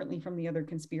seen differently from the other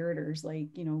conspirators.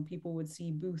 Like, people would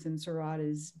see Booth and Surratt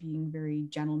as being very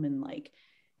gentleman-like.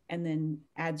 And then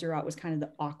Atzerodt was kind of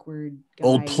the awkward guy.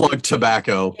 Old plug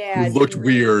tobacco. Yeah, who looked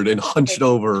weird and hunched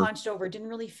over. Didn't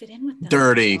really fit in with them.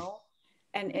 Dirty.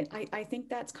 And I think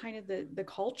that's kind of the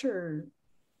culture,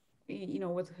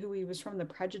 with who he was from, the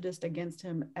prejudice against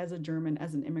him as a German,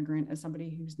 as an immigrant, as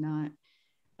somebody who's not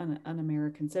an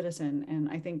American citizen. And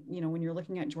I think, when you're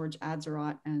looking at George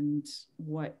Atzerodt and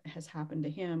what has happened to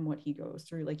him, what he goes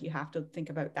through, like, you have to think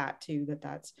about that too,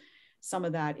 that's some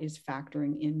of that is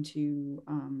factoring into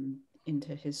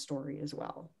his story as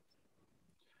well.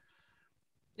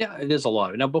 Yeah, it is a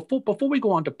lot. Now, before we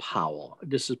go on to Powell,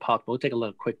 this is possible. We'll take a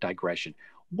little quick digression.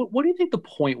 What do you think the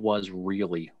point was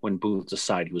really when Booth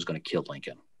decided he was going to kill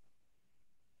Lincoln?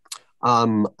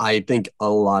 I think a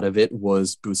lot of it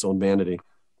was Booth's own vanity.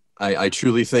 I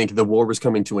truly think the war was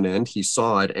coming to an end. He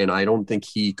saw it, and I don't think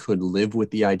he could live with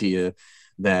the idea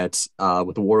that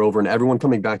with the war over and everyone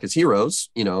coming back as heroes,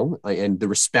 and the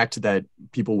respect that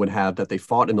people would have that they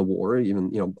fought in the war,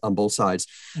 even, on both sides,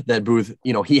 that Booth,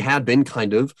 he had been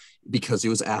kind of, because he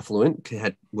was affluent,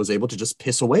 was able to just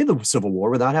piss away the Civil War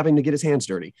without having to get his hands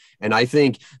dirty. And I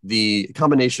think the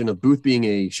combination of Booth being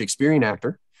a Shakespearean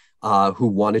actor,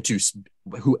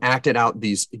 who acted out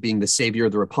these being the savior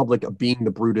of the Republic, of being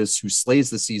the Brutus who slays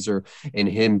the Caesar, and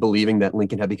him believing that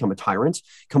Lincoln had become a tyrant,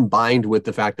 combined with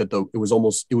the fact that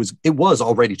it was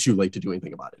already too late to do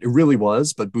anything about it. It really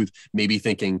was, but Booth maybe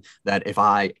thinking that if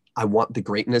I want the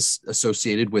greatness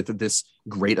associated with this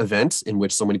great event in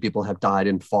which so many people have died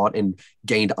and fought and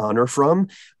gained honor from,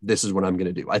 this is what I'm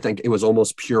going to do. I think it was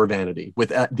almost pure vanity,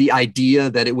 with the idea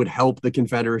that it would help the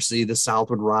Confederacy, the South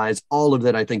would rise. All of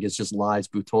that, I think, is just lies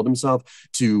Booth told himself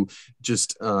to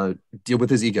just deal with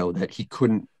his ego, that he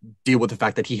couldn't deal with the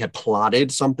fact that he had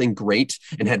plotted something great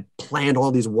and had planned all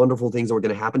these wonderful things that were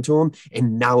going to happen to him,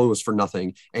 and now it was for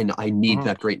nothing. And I need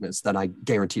that greatness that I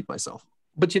guaranteed myself.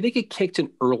 But do you think it kicked in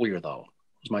earlier, though,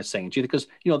 is my saying? Because,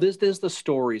 there's the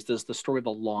stories. There's the story of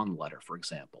the Lawn letter, for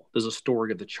example. There's a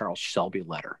story of the Charles Shelby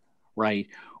letter, right?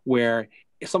 Where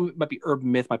some of it might be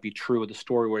urban myth, might be true. The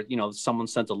story where, someone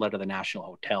sent a letter to the National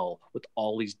Hotel with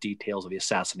all these details of the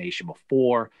assassination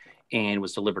before, and it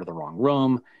was delivered to the wrong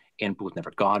room, and Booth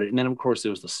never got it. And then, of course,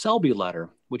 there was the Selby letter,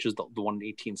 which is the one in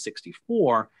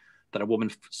 1864, that a woman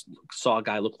saw a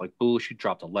guy look like Booth. She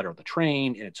dropped a letter on the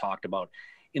train, and it talked about,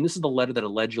 and this is the letter that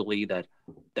allegedly that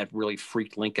really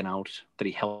freaked Lincoln out, that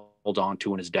he held on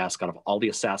to in his desk. Out of all the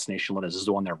assassination letters, this is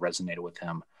the one that resonated with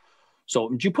him. So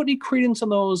do you put any credence on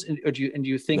those? Do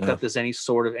you think that there's any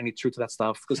truth to that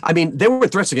stuff? I mean, there were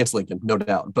threats against Lincoln, no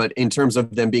doubt. But in terms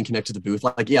of them being connected to Booth,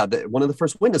 one of the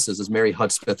first witnesses is Mary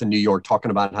Hudspeth in New York,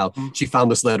 talking about how she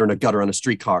found this letter in a gutter on a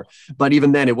streetcar. But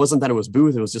even then, it wasn't that it was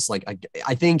Booth. It was just like,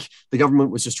 I think the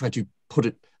government was just trying to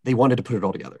they wanted to put it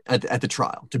all together at the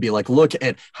trial, to be like, look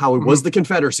at how it was the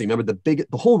Confederacy. Remember, the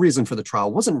whole reason for the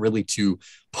trial wasn't really to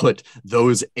put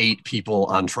those 8 people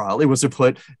on trial. It was to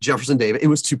put Jefferson Davis. It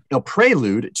was to a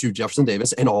prelude to Jefferson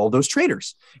Davis and all those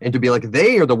traitors, and to be like,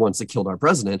 they are the ones that killed our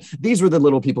president. These were the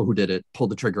little people who did it, pulled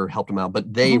the trigger, helped him out,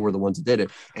 but they were the ones that did it.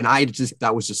 And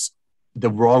that was just the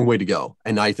wrong way to go.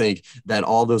 And I think that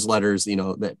all those letters,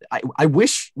 that I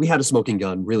wish we had a smoking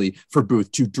gun really for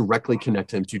Booth to directly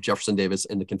connect him to Jefferson Davis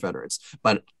and the Confederates.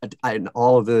 But in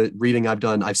all of the reading I've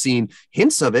done, I've seen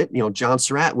hints of it. John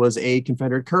Surratt was a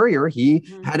Confederate courier. He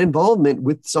had involvement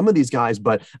with some of these guys,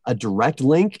 but a direct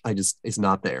link, is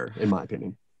not there, in my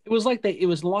opinion. It was like it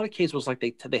was in a lot of cases, it was like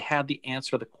they had the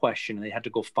answer to the question, and they had to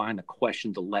go find the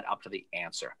question to lead up to the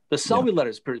answer. The Selby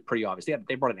letter is pretty obvious.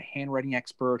 They brought in a handwriting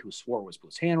expert who swore it was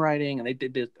Booth's handwriting, and they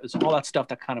did all that stuff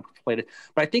that kind of played it.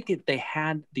 But I think they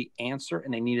had the answer,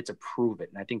 and they needed to prove it.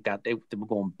 And I think that they were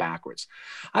going backwards.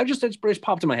 It just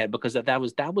popped in my head, because that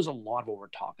was a lot of what we're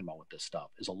talking about with this stuff.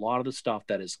 Is a lot of the stuff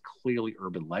that is clearly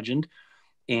urban legend.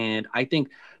 And I think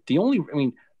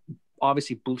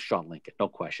obviously Booth shot Lincoln, no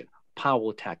question. Powell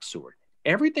attacked Seward.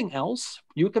 Everything else,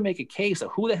 you can make a case of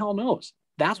who the hell knows.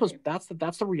 That's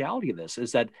the reality of this,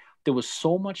 is that there was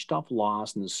so much stuff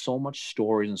lost, and there's so much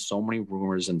stories and so many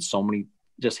rumors and so many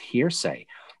just hearsay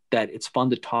that it's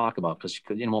fun to talk about, because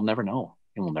we'll never know.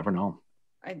 And we'll never know.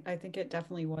 I think it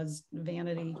definitely was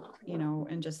vanity,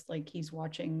 and just like he's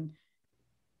watching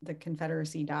the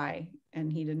Confederacy die, and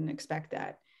he didn't expect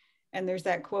that. And there's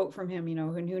that quote from him,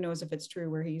 and who knows if it's true,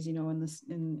 where he's,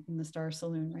 in the Star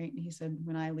Saloon, right? And he said,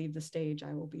 "When I leave the stage,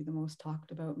 I will be the most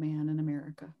talked about man in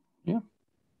America." Yeah.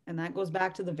 And that goes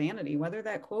back to the vanity, whether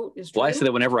that quote is true. Well, I say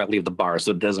that whenever I leave the bar,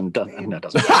 so it doesn't. Yeah, I know.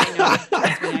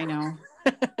 Trust me, I know.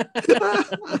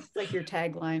 It's like your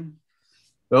tagline.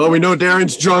 Oh, we know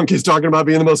Darren's drunk. He's talking about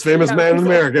being the most famous man in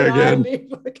America again.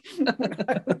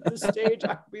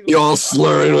 You all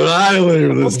slurring when I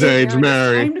leave the stage,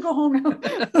 Mary. Time to go home now.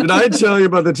 Did I tell you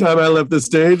about the time I left the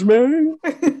stage, Mary?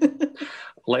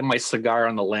 Light my cigar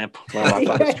on the lamp while I'm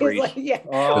on the street.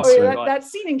 That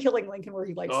scene in Killing Lincoln where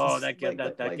he likes. That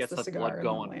gets the blood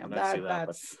going when I see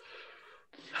that.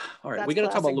 All right, we got to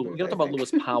talk about Lewis. We got to talk about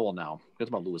Lewis Powell now. We got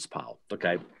to talk about Lewis Powell.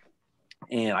 Okay.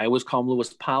 And I always call him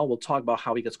Lewis Powell. We'll talk about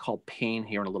how he gets called Payne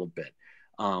here in a little bit.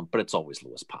 But it's always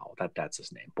Lewis Powell. That's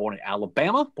his name. Born in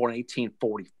Alabama, born in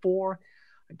 1844.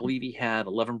 I believe he had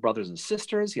 11 brothers and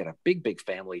sisters. He had a big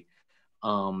family.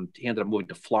 He ended up moving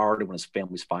to Florida when his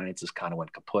family's finances kind of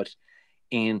went kaput.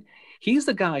 And he's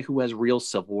the guy who has real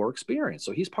Civil War experience.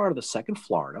 So he's part of the 2nd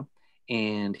Florida,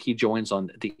 and he joins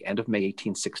on the end of May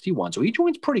 1861. So he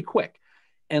joins pretty quick.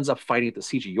 Ends up fighting at the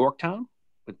Siege of Yorktown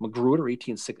with Magruder,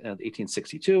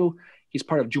 1862. He's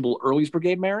part of Jubal Early's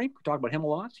brigade, Mary. We talk about him a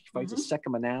lot. He fights at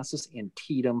 2nd Manassas,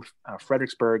 Antietam,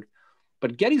 Fredericksburg.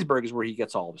 But Gettysburg is where he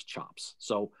gets all of his chops.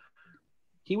 So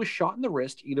He was shot in the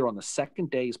wrist either on the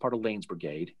second day as part of Lane's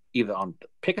brigade, either on the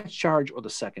Pickett's charge or the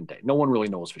second day. No one really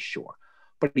knows for sure.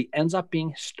 But he ends up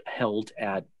being held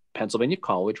at Pennsylvania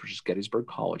College, which is Gettysburg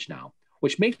College now,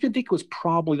 which makes me think it was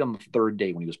probably on the third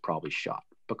day when he was probably shot,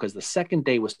 because the second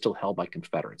day was still held by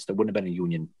Confederates. There wouldn't have been a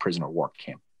Union prisoner of war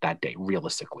camp that day,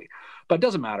 realistically. But it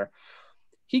doesn't matter.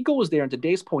 He goes there, and to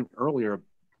Dave's point earlier,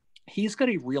 he's got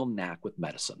a real knack with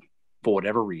medicine for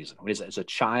whatever reason. As a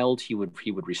child, he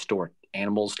would restore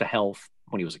animals to health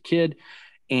when he was a kid,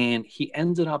 and he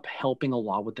ended up helping a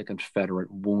lot with the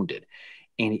Confederate wounded.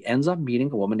 And he ends up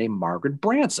meeting a woman named Margaret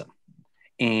Branson.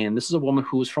 And this is a woman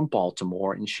who is from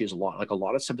Baltimore, and she's a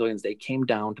lot of civilians. They came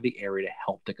down to the area to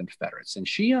help the Confederates, and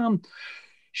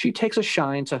she takes a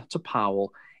shine to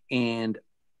Powell, and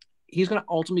he's going to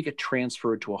ultimately get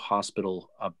transferred to a hospital,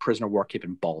 a prisoner of war camp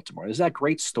in Baltimore. There's that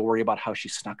great story about how she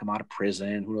snuck him out of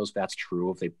prison. Who knows if that's true?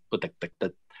 If they put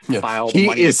the file, he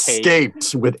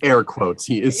escaped with air quotes.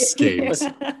 He escaped.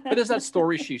 But there's that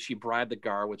story she bribed the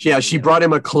guard with. Yeah, she brought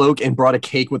him a cloak and brought a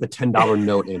cake with a $10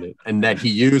 note in it, and that he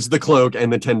used the cloak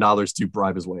and the $10 to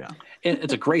bribe his way out. And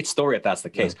it's a great story if that's the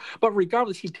case. Yeah. But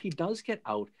regardless, he does get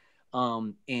out,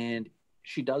 and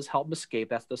she does help him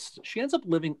escape. She ends up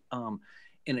living.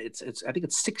 And it's I think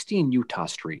it's 16 Utah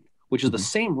Street, which is the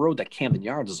same road that Camden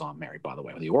Yards is on, Mary, by the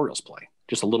way, where the Orioles play,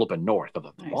 just a little bit north of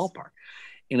the ballpark.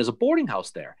 And there's a boarding house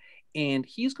there. And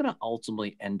he's going to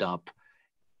ultimately end up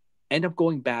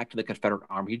going back to the Confederate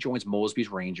Army. He joins Mosby's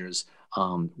Rangers,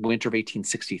 winter of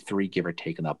 1863, give or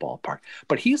take, in that ballpark.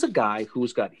 But he's a guy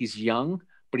he's young,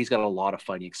 but he's got a lot of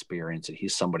fighting experience, and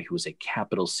he's somebody who was a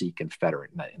capital C Confederate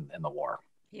in the war.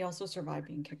 He also survived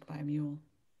being kicked by a mule.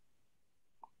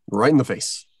 Right in the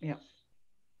face. Yeah.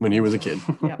 When he was a kid.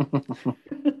 Yeah.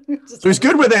 So he's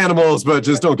good with animals, but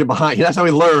just don't get behind. That's how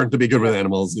he learned to be good with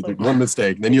animals. One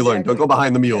mistake, then you learn. Don't go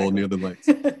behind the mule near the legs.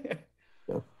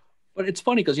 Yeah. But it's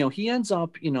funny because he ends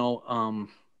up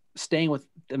staying with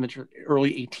them in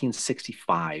early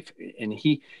 1865, and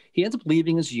he ends up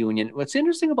leaving his Union. What's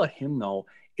interesting about him, though,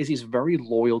 is he's very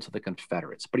loyal to the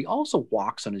Confederates, but he also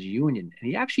walks on his Union, and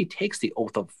he actually takes the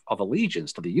oath of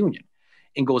allegiance to the Union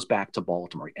and goes back to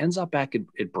Baltimore. He ends up back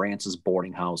at Branson's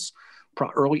boarding house,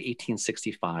 early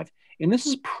 1865. And this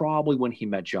is probably when he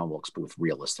met John Wilkes Booth,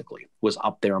 realistically, was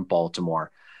up there in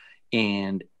Baltimore.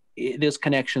 And there's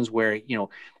connections where,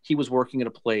 he was working at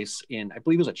a place I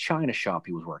believe it was a china shop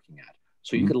he was working at.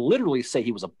 So you could literally say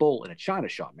he was a bull in a china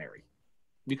shop, Mary.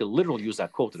 You could literally use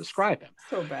that quote to describe him.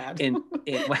 So bad. And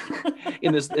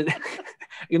there's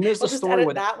the story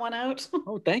with that one out.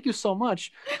 Oh, thank you so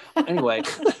much. Anyway,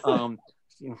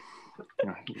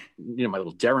 my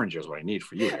little derringer is what I need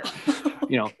for you here.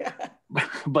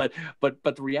 But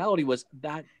the reality was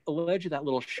that allegedly that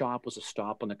little shop was a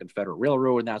stop on the Confederate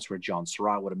Railroad, and that's where John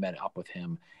Surratt would have met up with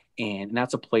him, and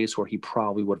that's a place where he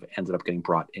probably would have ended up getting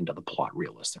brought into the plot,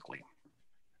 realistically.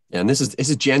 And this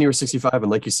is January 65, and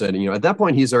like you said, at that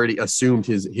point he's already assumed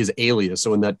his alias.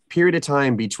 So in that period of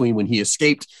time between when he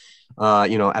escaped,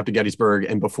 after Gettysburg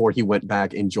and before he went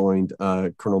back and joined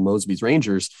Colonel Mosby's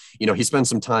Rangers, he spent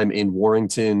some time in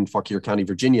Warrenton, Fauquier County,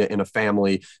 Virginia, in a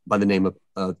family by the name of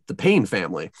the Payne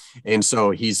family. And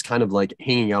so he's kind of like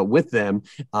hanging out with them,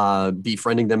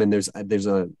 befriending them. And there's I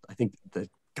think the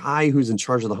guy who's in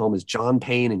charge of the home is John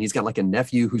Payne, and he's got like a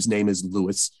nephew whose name is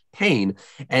Lewis Payne.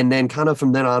 And then kind of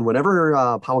from then on, whenever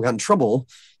Powell got in trouble,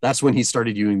 that's when he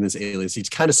started using this alias. He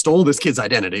kind of stole this kid's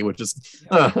identity, which is,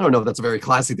 I don't know if that's a very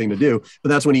classy thing to do, but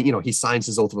that's when he signs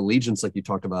his oath of allegiance, like you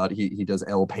talked about. He does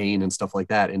L. Payne and stuff like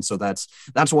that. And so that's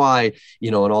why,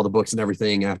 in all the books and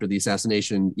everything after the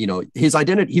assassination, his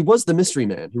identity, he was the mystery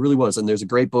man. He really was. And there's a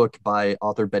great book by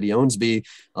author Betty Owensby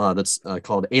that's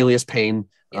called Alias Payne,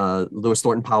 Lewis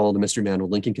Thornton Powell, the mystery man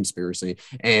with Lincoln Conspiracy.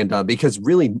 And because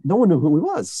really no one knew who he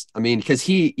was. I mean, because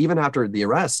he, even after the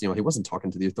arrest, he wasn't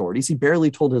talking to the authorities. He barely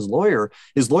told his lawyer.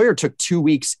 His lawyer took 2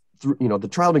 weeks through, the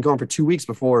trial had been going for 2 weeks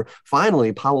before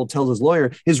finally Powell tells his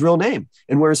lawyer his real name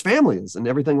and where his family is and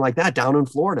everything like that down in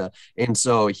Florida. And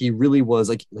so he really was,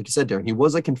 like you said, Darren, he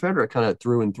was a Confederate kind of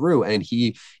through and through. And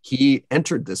he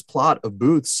entered this plot of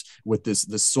Booth's with this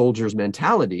soldier's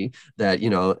mentality that,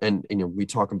 we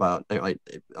talk about, I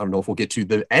don't know if we'll get to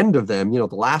the end of them, the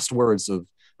last words of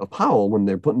Powell when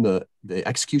they're putting the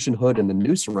execution hood and the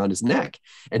noose around his neck,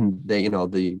 and they,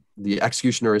 the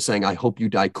executioner is saying, "I hope you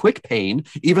die quick, Payne."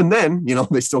 Even then,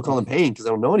 they still call him Payne because they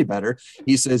don't know any better.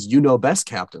 He says, "You know best,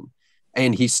 Captain,"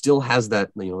 and he still has that,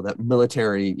 that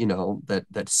military,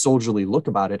 that soldierly look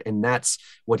about it, and that's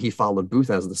what he followed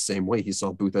Booth as the same way. He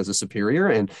saw Booth as a superior,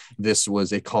 and this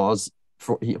was a cause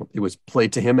it was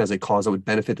played to him as a cause that would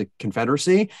benefit the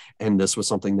Confederacy, and this was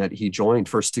something that he joined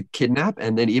first to kidnap,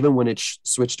 and then even when it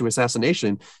switched to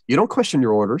assassination, you don't question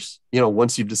your orders.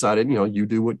 Once you've decided, you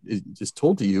do what is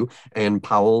told to you. And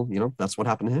Powell, that's what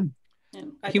happened to him.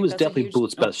 He was definitely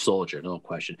Booth's best soldier, no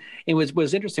question. And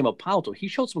what's interesting about Powell, though, he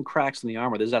showed some cracks in the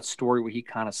armor. There's that story where he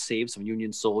kind of saved some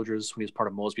Union soldiers when he was part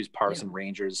of Mosby's Partisan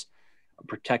Rangers,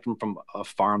 protect them from a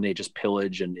farm they just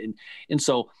pillaged, and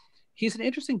so he's an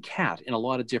interesting cat in a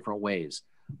lot of different ways.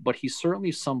 But he's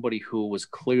certainly somebody who was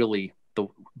clearly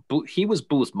he was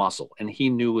Booth's muscle, and he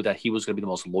knew that he was going to be the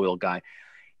most loyal guy.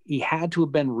 He had to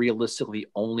have been realistically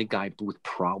only guy Booth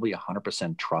probably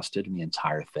 100% trusted in the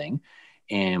entire thing,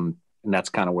 and that's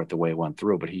kind of what the way it went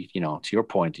through. But he, to your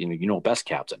point, best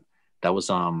captain. That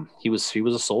was he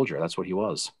was a soldier. That's what he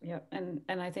was. Yeah, and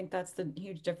I think that's the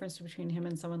huge difference between him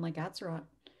and someone like Atzerodt.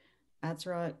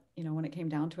 Atzerodt, when it came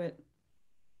down to it,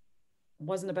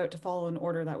 wasn't about to follow an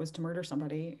order that was to murder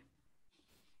somebody.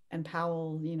 And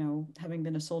Powell, having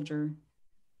been a soldier,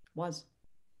 was.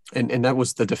 And that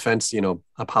was the defense,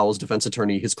 Powell's defense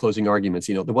attorney, his closing arguments.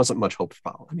 There wasn't much hope for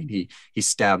Powell. I mean, he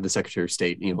stabbed the Secretary of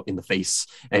State, in the face,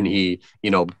 and he,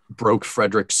 broke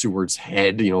Frederick Seward's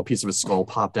head. A piece of his skull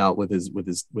popped out with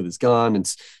his gun, and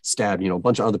stabbed, a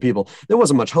bunch of other people. There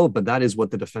wasn't much hope, but that is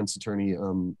what the defense attorney,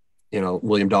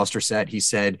 William Doster said. He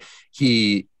said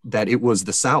that it was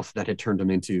the South that had turned him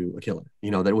into a killer.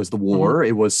 That it was the war,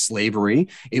 it was slavery,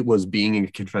 it was being a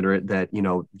Confederate, that,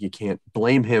 you can't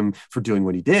blame him for doing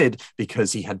what he did,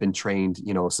 because he had been trained,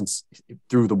 since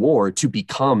through the war to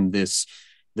become this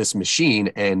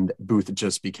machine, and Booth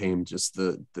just became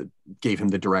gave him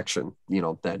the direction,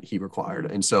 that he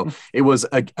required. And so it was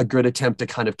a good attempt to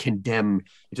kind of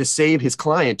to save his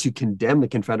client, to condemn the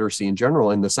Confederacy in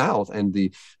general in the South, and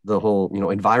the whole,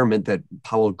 environment that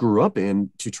Powell grew up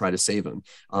in, to try to save him.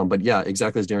 But yeah,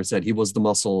 exactly as Darren said, he was the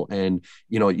muscle. And,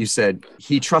 you said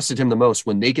he trusted him the most.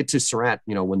 When they get to Surratt,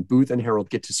 when Booth and Harold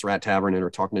get to Surratt Tavern and are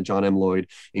talking to John M. Lloyd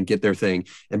and get their thing,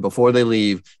 and before they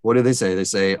leave, what do they say? They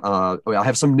say, I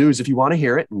have some news if you want to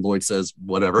hear it. And Lloyd says,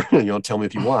 whatever, tell me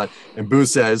if you want. And Booth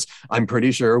says, I'm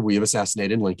pretty sure we have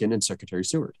assassinated Lincoln and Secretary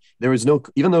Seward. There was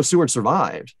even though Seward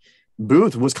survived,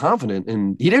 Booth was confident,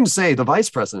 and he didn't say the vice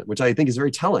president, which I think is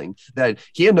very telling, that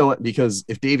he had no, because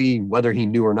if Davy, whether he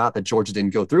knew or not that Georgia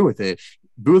didn't go through with it,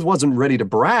 Booth wasn't ready to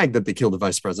brag that they killed the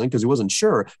vice president, because he wasn't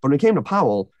sure. But when it came to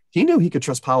Powell, he knew he could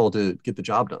trust Powell to get the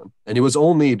job done. And it was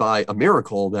only by a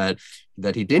miracle that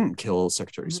he didn't kill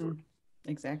Secretary Seward.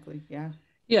 Exactly. Yeah.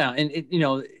 Yeah. And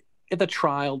at the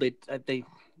trial, they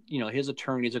his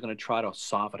attorneys are going to try to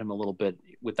soften him a little bit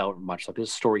without much. Like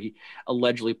this story,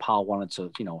 allegedly Powell wanted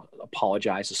to,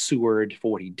 apologize to Seward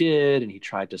for what he did. And he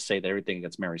tried to say that everything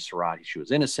against Mary Surratt, she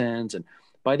was innocent. And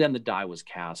by then the die was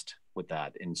cast with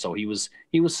that. And so he was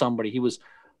somebody, if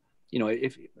you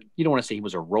don't want to say he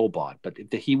was a robot, but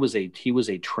he was a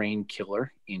trained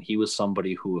killer. And he was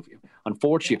somebody who,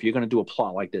 unfortunately, if you're going to do a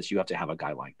plot like this, you have to have a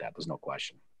guy like that. There's no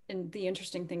question. And the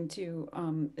interesting thing too,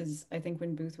 is I think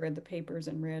when Booth read the papers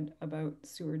and read about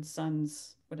Seward's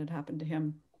sons, what had happened to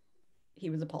him, he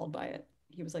was appalled by it.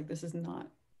 He was like, this is not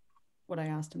what I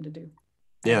asked him to do.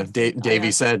 Yeah,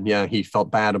 Davy said, he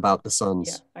felt bad about the sons.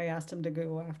 Yeah, I asked him to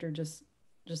go after just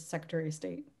Secretary of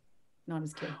State, not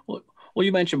his kid. Well,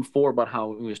 you mentioned before about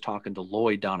how he was talking to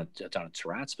Lloyd down at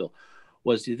Surrattsville.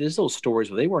 There's those stories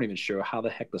where they weren't even sure how the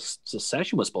heck the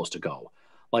secession was supposed to go.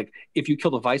 Like, if you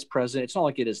kill the vice president, it's not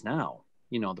like it is now.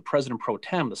 The president pro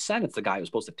tem, the Senate's the guy who was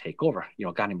supposed to take over.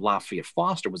 A guy named Lafayette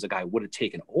Foster was the guy who would have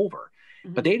taken over.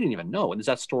 Mm-hmm. But they didn't even know. And there's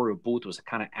that story of Booth was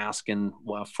kind of asking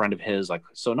a friend of his, like,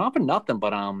 so not for nothing,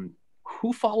 but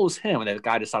who follows him? And the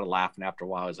guy just started laughing after a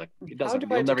while. He's like, it doesn't.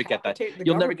 You'll never get that.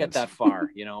 You'll never get that far,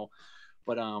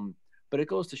 But it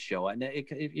goes to show, and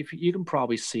if you can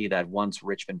probably see that once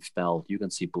Richmond fell, you can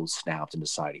see Booth snapped and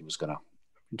decide he was going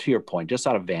to your point, just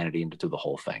out of vanity and to do the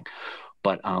whole thing.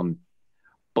 But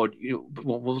before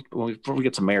we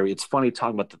get to Mary, it's funny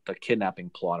talking about the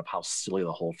kidnapping plot of how silly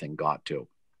the whole thing got to.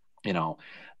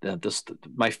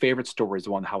 My favorite story is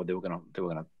the one how they were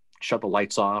gonna shut the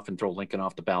lights off and throw Lincoln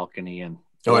off the balcany, and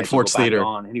at Ford's Theater,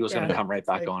 and he was going to come right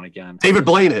back on again. David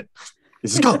Blaine it.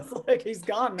 He's gone. Like he's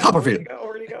gone. Copperfield.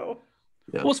 Where'd he go?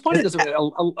 Yeah. Well, it's funny because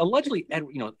allegedly,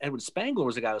 Edward Spangler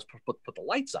was the guy who put the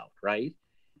lights out, right?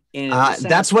 And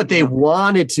that's what they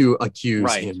wanted to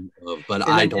accuse him of, but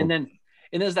I don't.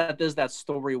 And there's that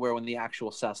story where when the actual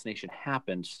assassination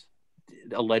happened,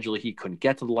 allegedly he couldn't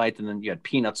get to the light, and then you had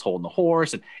Peanuts holding the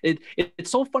horse, and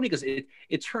it's so funny because it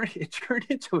turned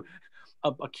into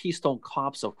a Keystone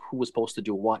Cops of who was supposed to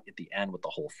do what at the end with the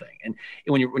whole thing. And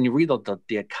when you read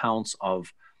the accounts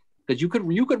of, because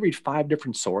you could read 5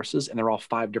 different sources and they're all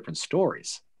 5 different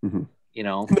stories. Mm-hmm. You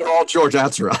know, they're all George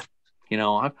Atzerodt. You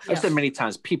know, I've said many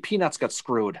times, Peanuts got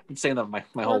screwed. I've been saying that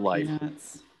my whole life.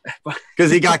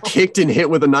 Because he got kicked and hit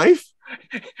with a knife.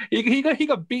 he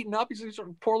got beaten up. He's a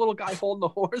poor little guy holding the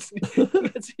horse.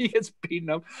 And he gets beaten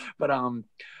up. But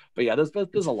yeah,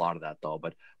 there's a lot of that though.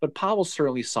 But Powell's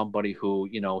certainly somebody who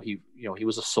he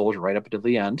was a soldier right up until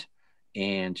the end.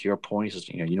 And to your point, he says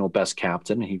best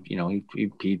captain. He knew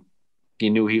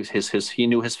he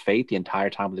knew his fate the entire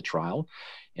time of the trial.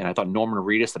 And I thought Norman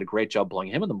Reedus did a great job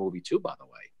playing him in the movie too, by the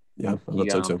way. Yeah, I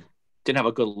thought so too. Didn't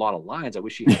have a lot of lines. I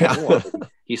wish he had more. But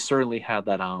he certainly had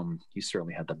that. He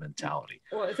certainly had that mentality.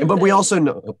 Well, but we also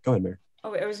know. Oh, go ahead, Mary.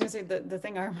 Oh, I was going to say the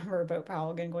thing I remember about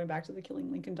Powell, again going back to the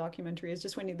Killing Lincoln documentary, is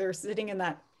just when they're sitting in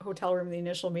that hotel room in the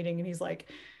initial meeting, and he's like,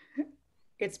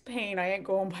 "It's pain. I ain't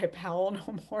going by Powell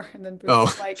no more." And then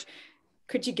Booth's like,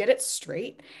 "Could you get it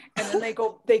straight?" And then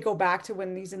they go back to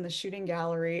when he's in the shooting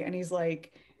gallery, and he's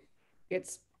like,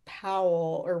 "It's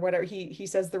Powell," or whatever. He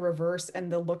says the reverse,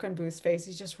 and the look on Booth's face,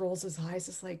 he just rolls his eyes.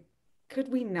 It's like,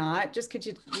 could we not? Just could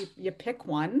you pick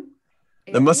one?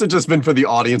 That must have just been for the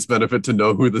audience benefit to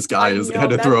know who this guy is. They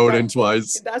had to throw it in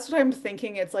twice. That's what I'm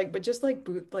thinking. It's like, but just like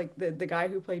Booth, like the guy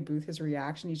who played Booth, his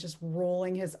reaction, he's just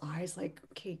rolling his eyes like,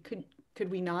 okay,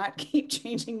 could we not keep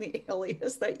changing the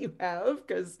alias that you have?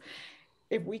 Because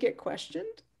if we get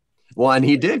questioned. Well, and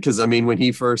he did, because I mean, when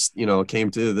he first,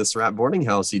 came to this rat boarding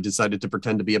house, he decided to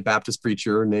pretend to be a Baptist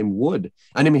preacher named Wood.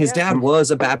 And I mean, his dad was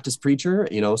a Baptist preacher,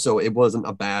 so it wasn't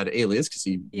a bad alias because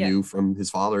he knew from his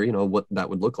father, what that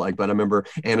would look like. But I remember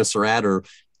Anna Surratt or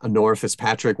Honora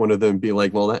Fitzpatrick, one of them, be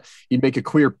like, well, that he'd make a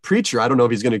queer preacher. I don't know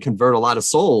if he's going to convert a lot of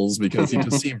souls because he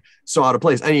just seemed so out of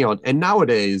place. And and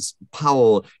nowadays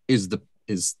Powell is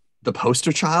the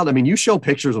poster child. I mean, you show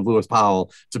pictures of Lewis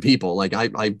Powell to people, like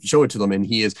I show it to them, and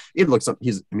he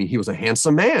was a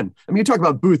handsome man. I mean, you talk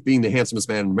about Booth being the handsomest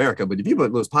man in America, but if you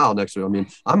put Lewis Powell next to him, I mean,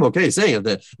 I'm okay saying it,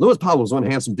 that Lewis Powell was one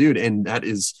handsome dude, and that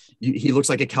is, he looks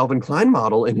like a Calvin Klein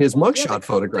model in his mugshot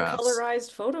photographs. The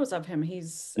colorized photos of him.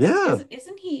 Is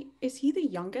he the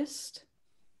youngest?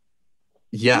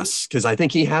 Yes, because I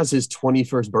think he has his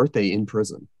 21st birthday in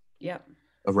prison. Yep.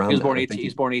 Around he was born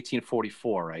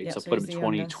 1844, right? Yeah, so put him in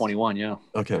 2021, yeah.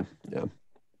 Okay, yeah.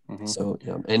 Mm-hmm. So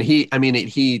yeah, and he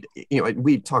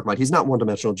we talk about, he's not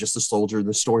one-dimensional, just a soldier.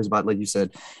 The stories about, like you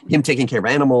said, him taking care of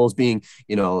animals, being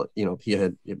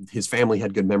his family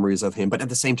had good memories of him, but at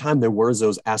the same time there was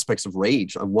those aspects of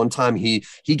rage. One time he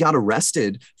got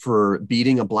arrested for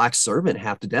beating a black servant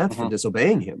half to death for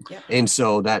disobeying him. Yep. And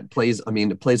so that plays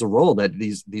a role, that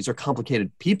these are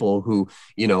complicated people who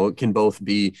can both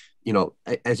be,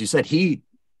 as you said, he,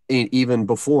 even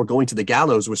before going to the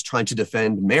gallows, was trying to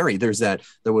defend Mary. There was that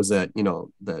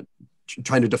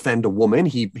trying to defend a woman.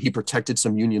 He protected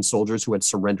some Union soldiers who had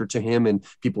surrendered to him, and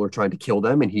people were trying to kill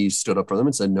them, and he stood up for them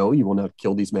and said, no, you will not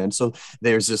kill these men. So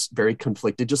there's this very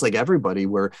conflicted, just like everybody,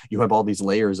 where you have all these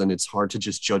layers, and it's hard to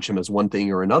just judge him as one thing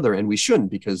or another. And we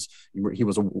shouldn't, because he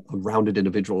was a rounded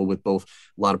individual with both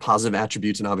a lot of positive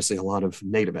attributes and obviously a lot of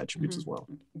negative attributes as well.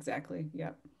 Exactly.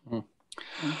 Yeah. Mm-hmm.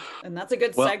 And that's a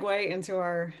good segue into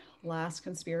our last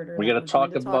conspirator. We got to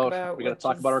talk about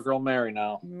our girl Mary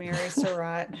now. Mary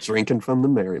Surratt. Drinking from the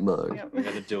Mary mug. Yep. You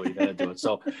got to do it.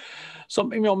 So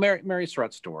Mary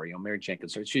Surratt's story, Mary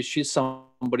Jenkins. She's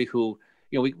somebody who,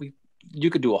 you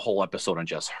could do a whole episode on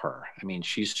just her. I mean,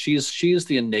 she's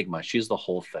the enigma. She's the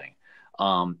whole thing.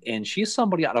 And she's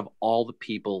somebody, out of all the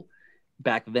people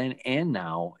back then and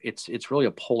now, it's really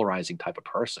a polarizing type of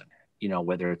person.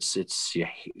 Whether it's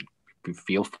you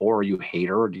feel for or you hate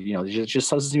her, there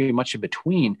just doesn't seem to be much in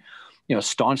between.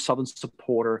 Staunch Southern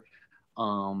supporter.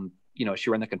 She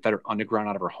ran the Confederate underground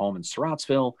out of her home in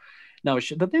Surrattsville. Now,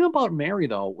 the thing about Mary,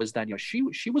 though, was that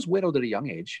she was widowed at a young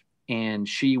age, and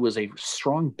she was a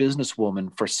strong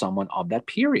businesswoman for someone of that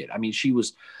period. I mean, she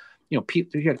was, you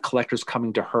had collectors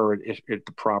coming to her at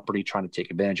the property trying to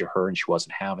take advantage of her, and she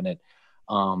wasn't having it.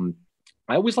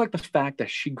 I always like the fact that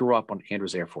she grew up on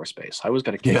Andrews Air Force Base. I always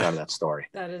got a kick out of that story.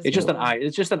 That is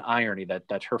it's just an irony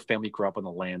that her family grew up on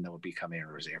the land that would become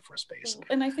Andrews Air Force Base.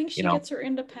 And I think she gets her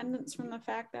independence from the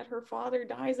fact that her father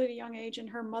dies at a young age, and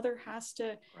her mother has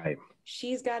to. Right.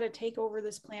 She's got to take over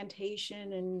this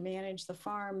plantation and manage the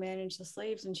farm, manage the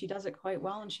slaves, and she does it quite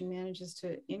well. And she manages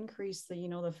to increase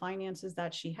the finances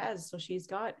that she has. So she's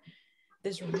got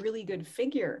this really good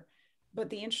figure. But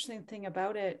the interesting thing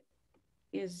about it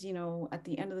is, at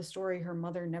the end of the story, her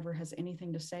mother never has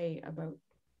anything to say about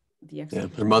the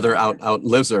execution. Her mother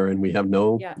outlives her, and we have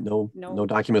no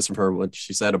documents from her, what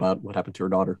she said about what happened to her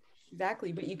daughter.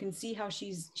 Exactly. But you can see how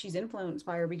she's influenced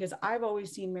by her, because I've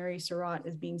always seen Mary Surratt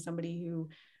as being somebody who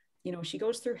she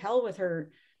goes through hell with her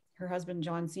husband,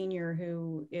 John Sr.,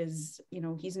 who is,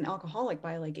 he's an alcoholic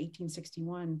by like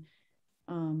 1861.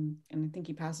 And I think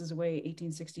he passes away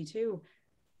 1862.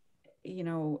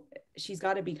 She's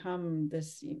got to become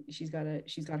this, she's got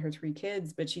her 3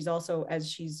 kids, but she's also,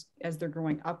 as they're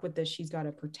growing up with this, she's got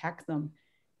to protect them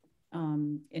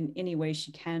in any way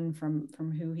she can from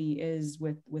who he is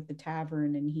with the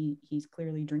tavern. And he's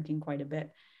clearly drinking quite a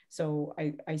bit. So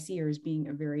I see her as being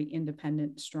a very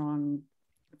independent, strong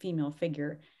female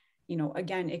figure.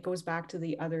 Again, it goes back to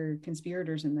the other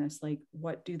conspirators in this, like,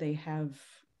 what do they have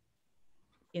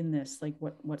in this? Like,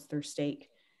 what's their stake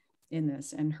in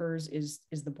this? And hers is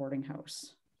the boarding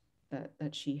house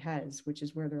that she has, which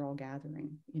is where they're all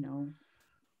gathering.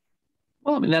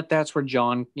 Well, I mean, that's where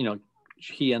John,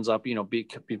 he ends up,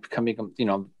 becoming,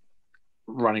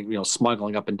 running,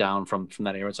 smuggling up and down from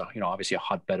that area. It's obviously a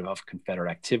hotbed of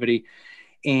Confederate activity.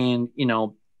 And,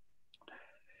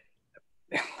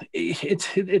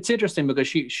 it's interesting because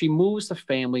she moves the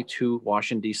family to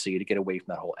Washington, D.C. to get away from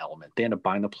that whole element. They end up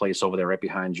buying the place over there right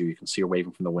behind you. You can see her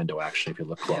waving from the window, actually, if you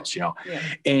look close, Yeah.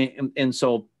 And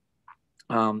so,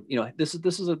 this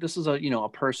is a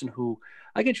person who,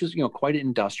 again, she was, quite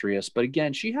industrious, but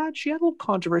again, she had a little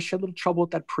controversy, she had a little trouble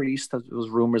with that priest. There was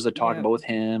rumors that talked about with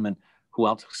him, and who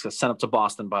else was sent up to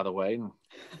Boston, by the way. And,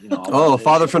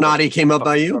 Father Fanati came up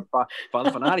by you?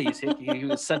 Father Fanati, he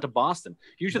was sent to Boston.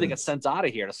 Usually they get sent out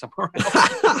of here to somewhere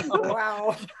else.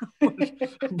 Wow.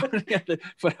 but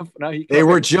they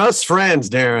were just friends,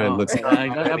 Darren.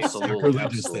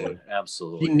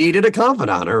 Absolutely. He needed a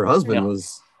confidant. Her husband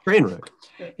was train wreck.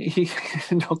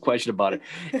 No question about it.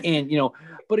 And,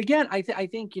 but again, I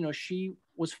think, she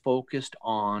was focused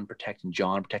on protecting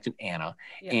John, protecting Anna,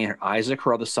 and Isaac,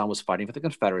 her other son, was fighting for the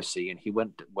Confederacy, and he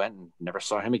went and never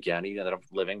saw him again. He ended up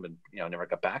living, but, never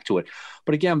got back to it.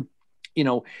 But again,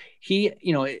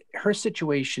 her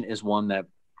situation is one that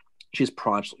she's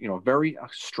very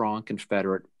strong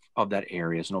Confederate of that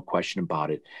area. There's no question about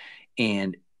it.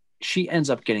 And she ends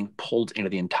up getting pulled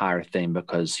into the entire thing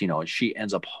because, she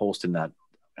ends up hosting that,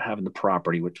 having the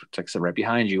property, which like I said, right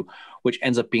behind you, which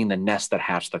ends up being the nest that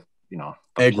hatched the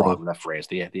egg roll. That phrase,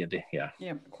 yeah,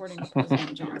 according to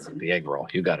President Johnson. The egg roll,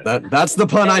 you got it. That's the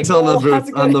pun I tell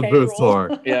on the booth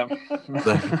tour. Yeah.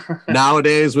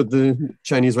 Nowadays with the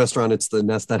Chinese restaurant, it's the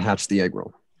nest that hatched the egg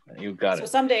roll. You got it. So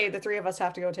someday the 3 of us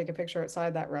have to go take a picture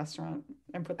outside that restaurant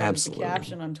and put that as a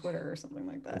caption on Twitter or something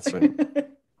like that. That's right.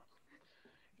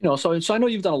 So I know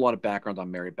you've done a lot of background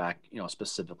on Mary back,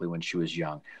 specifically when she was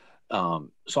young.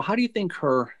 So how do you think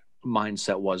her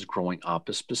mindset was growing up,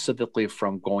 specifically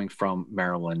from going from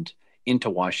Maryland into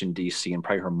Washington, D.C., and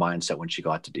probably her mindset when she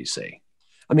got to D.C.?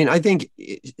 I mean, I think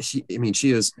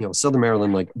she is, Southern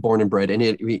Maryland, like born and bred,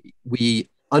 and we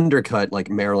undercut like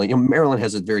Maryland. Maryland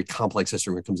has a very complex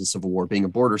history when it comes to Civil War, being a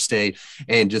border state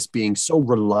and just being so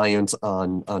reliant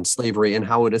on slavery, and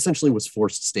how it essentially was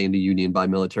forced to stay in the Union by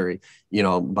military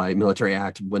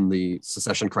act when the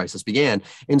secession crisis began.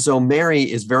 And so Mary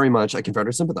is very much a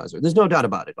Confederate sympathizer. There's no doubt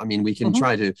about it. I mean, we can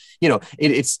try to,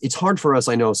 it's hard for us,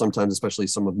 I know sometimes, especially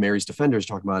some of Mary's defenders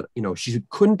talk about, she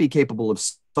couldn't be capable of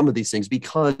some of these things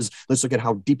because let's look at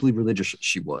how deeply religious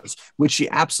she was, which she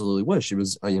absolutely was. She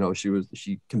was,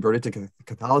 she converted to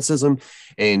Catholicism,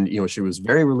 and, she was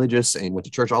very religious and went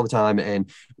to church all the time.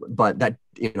 But that,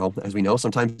 as we know,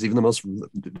 sometimes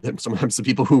the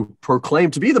people who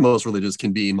proclaim to be the most religious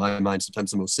can be, in my mind,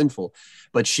 sometimes the most sinful.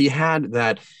 But she had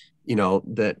that,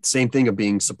 that same thing of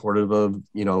being supportive of,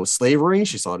 slavery.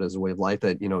 She saw it as a way of life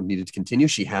that, needed to continue.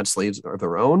 She had slaves of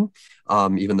her own,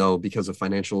 even though because of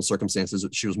financial circumstances,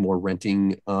 she was more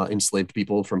renting enslaved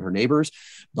people from her neighbors.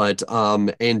 But,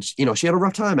 and, she had a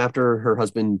rough time after her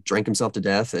husband drank himself to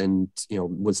death and,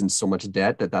 was in so much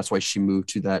debt that's why she moved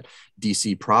to that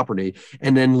DC property.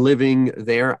 And then living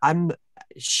there,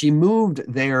 she moved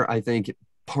there, I think,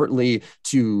 partly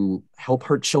to help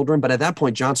her children. But at that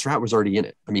point, John Surratt was already in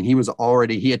it. I mean,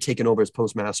 he had taken over as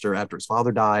postmaster after his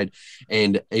father died.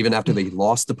 And even after they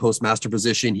lost the postmaster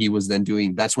position, he was then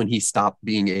that's when he stopped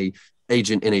being a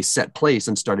agent in a set place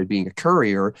and started being a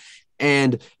courier.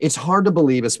 And it's hard to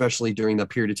believe, especially during that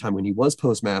period of time when he was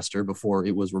postmaster before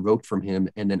it was revoked from him,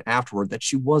 and then afterward, that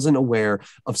she wasn't aware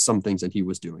of some things that he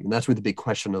was doing. And that's where the big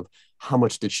question of how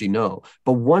much did she know?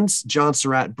 But once John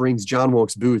Surratt brings John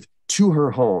Wilkes Booth to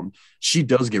her home, she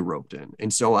does get roped in.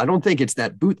 And so I don't think it's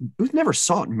that Booth never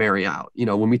sought Mary out. You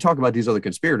know, when we talk about these other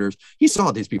conspirators, he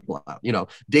sought these people out. You know,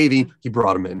 Davy, he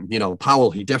brought him in. You know, Powell,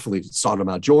 he definitely sought him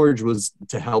out. George was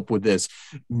to help with this.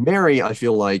 Mary, I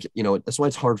feel like, you know, that's why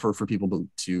it's hard for people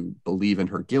to believe in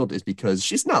her guilt, is because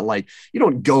she's not like, you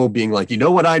don't go being like, you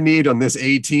know what I need on this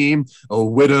A team? A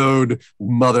widowed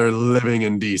mother living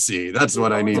in DC. That's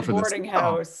what I need for this. Boarding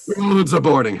house. Oh, it's a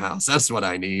boarding house. That's what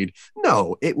I need.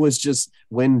 No, it was just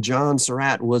when John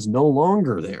Surratt was no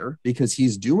longer there, because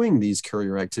he's doing these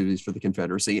courier activities for the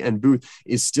Confederacy, and Booth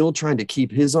is still trying to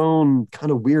keep his own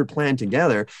kind of weird plan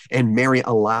together. And Mary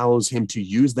allows him to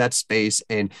use that space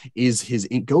and is his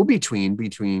go-between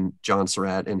between John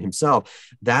Surratt and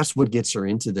himself. That's what gets her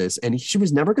into this. And she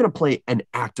was never going to play an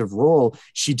active role.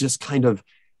 She just kind of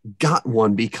got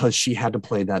one because she had to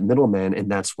play that middleman, and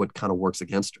that's what kind of works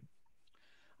against her.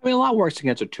 I mean, a lot works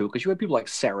against her too, because you had people like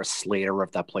Sarah Slater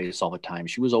at that place all the time.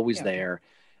 She was always there,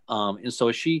 and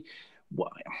so she.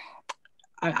 Well,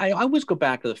 I always go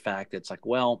back to the fact that it's like,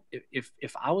 well,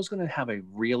 if I was going to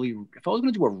if I was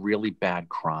going to do a really bad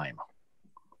crime,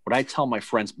 would I tell my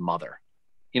friend's mother?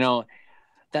 You know,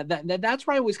 that's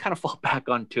where I always kind of fall back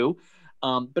on too.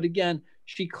 But again,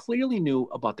 she clearly knew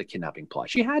about the kidnapping plot.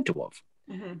 She had to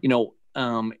have, you know,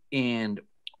 and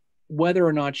whether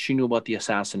or not she knew about the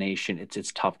assassination,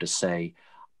 it's tough to say.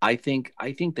 I think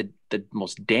that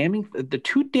the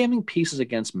two damning pieces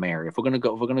against Mary, if we're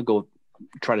gonna go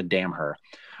try to damn her,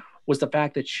 was the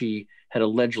fact that she had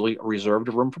allegedly reserved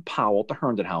a room for Powell at the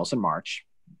Herndon House in March.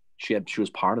 She was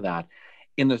part of that.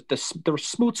 In the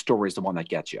Smoot story is the one that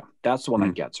gets you. That's the one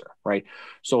that gets her, right?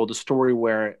 So the story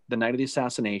where the night of the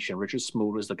assassination, Richard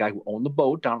Smoot was the guy who owned the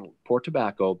boat down at Port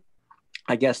Tobacco.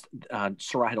 I guess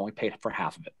Surratt had only paid for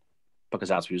half of it, because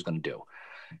that's what he was going to do.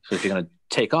 So if you're going to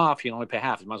take off, you can only pay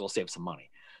half. You might as well save some money.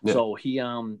 Yeah. So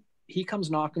he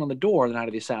comes knocking on the door the night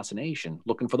of the assassination,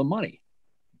 looking for the money.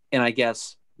 And I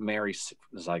guess Mary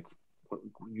is like,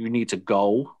 you need to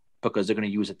go because they're going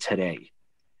to use it today.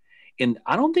 And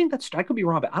I don't think I could be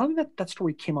wrong, but I don't think that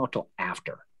story came out till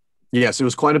after. Yes, it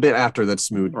was quite a bit after that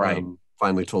Smoot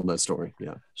finally told that story.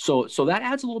 Yeah. So that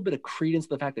adds a little bit of credence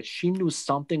to the fact that she knew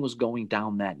something was going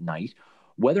down that night,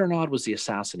 whether or not it was the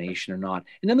assassination or not.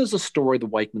 And then there's a story, the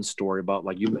Weichman story, about,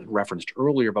 like you referenced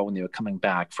earlier, about when they were coming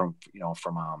back from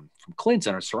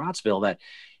Clinton or Surrattsville, that,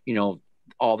 you know,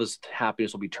 all this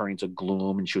happiness will be turning to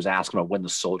gloom. And she was asking about when the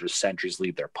soldiers' sentries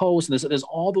leave their posts. And there's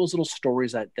all those little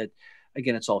stories that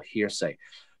again, it's all hearsay.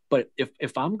 But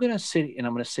if I'm going to sit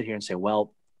here and say,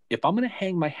 well, if I'm going to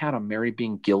hang my hat on Mary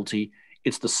being guilty,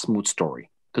 it's the Smoot story,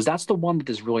 because that's the one that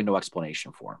there's really no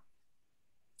explanation for.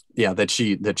 Yeah, that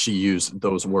she used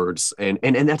those words. And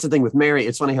that's the thing with Mary.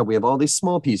 It's funny how we have all these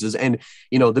small pieces. And,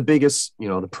 you know, the biggest, you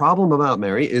know, the problem about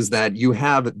Mary is that you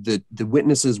have the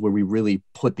witnesses where we really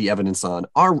put the evidence on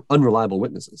are unreliable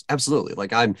witnesses. Absolutely.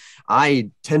 Like I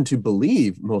tend to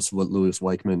believe most of what Louis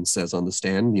Weichman says on the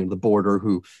stand, you know, the boarder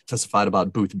who testified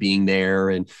about Booth being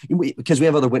there. And because we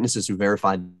have other witnesses who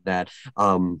verified that,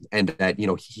 and that, you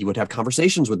know, he would have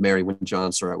conversations with Mary when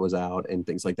John Surratt was out and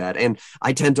things like that. And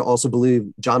I tend to also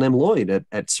believe John M. Lloyd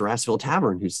at Surrattsville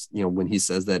Tavern, who's, you know, when he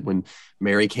says that when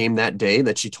Mary came that day,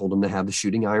 that she told him to have the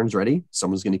shooting irons ready.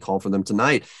 Someone's going to call for them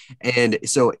tonight. And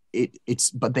so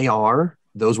but they are,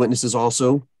 those witnesses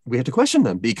also, we have to question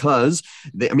them, because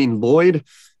Lloyd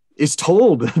is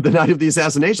told the night of the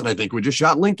assassination, I think we just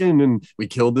shot Lincoln and we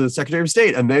killed the Secretary of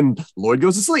State. And then Lloyd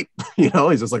goes to sleep. You know,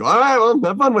 he's just like, all right, well,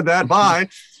 have fun with that. Bye.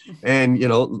 And, you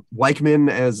know, Weichman,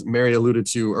 as Mary alluded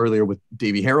to earlier with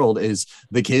Davy Harold, is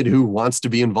the kid who wants to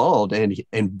be involved,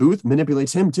 and Booth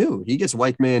manipulates him too. He gets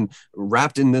Weichman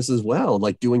wrapped in this as well,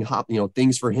 like doing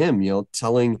things for him, you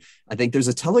know, I think there's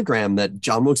a telegram that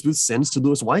John Wilkes Booth sends to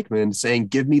Louis Weichman saying,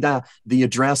 give me the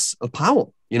address of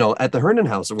Powell, you know, at the Herndon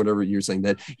House or whatever you're saying,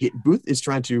 that Booth is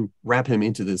trying to wrap him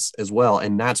into this as well.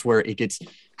 And that's where it gets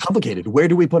complicated. Where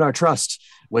do we put our trust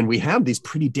when we have these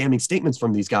pretty damning statements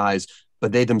from these guys,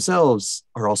 but they themselves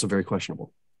are also very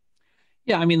questionable?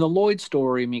 Yeah, I mean, the Lloyd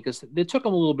story, because it took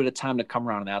him a little bit of time to come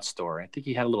around to that story. I think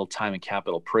he had a little time in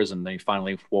Capitol Prison. Then he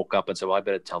finally woke up and said, well, I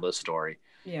better tell this story.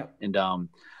 Yeah. And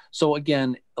so,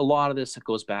 again, a lot of this, it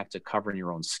goes back to covering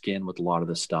your own skin with a lot of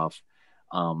this stuff.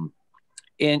 And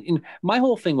my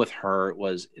whole thing with her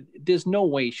was, there's no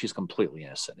way she's completely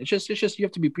innocent. It's just you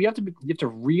have to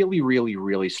really, really,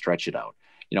 really stretch it out.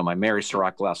 You know, my Mary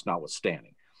Surratt glass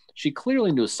notwithstanding. She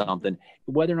clearly knew something.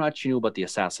 Whether or not she knew about the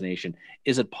assassination,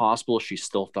 is it possible she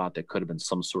still thought there could have been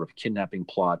some sort of kidnapping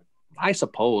plot? I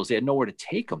suppose they had nowhere to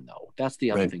take him, though. That's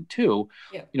the other thing too.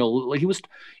 Yeah. You know, like he was,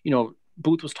 you know,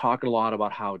 Booth was talking a lot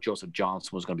about how Joseph Johnson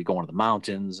was going to be going to the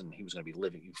mountains and he was going to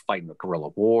be fighting the guerrilla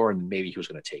war, and maybe he was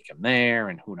going to take him there,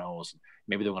 and who knows,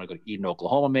 maybe they were going to go to Eden,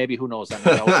 Oklahoma, maybe, who knows, that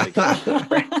was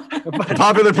right? But,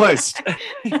 popular place.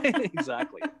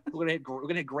 Exactly. We're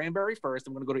gonna hit Granbury first,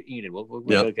 and we're gonna go to Enid.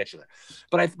 We'll get you there.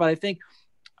 But I think,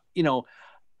 you know,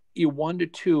 you wonder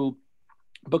too,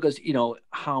 because you know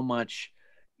how much,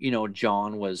 you know,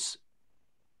 John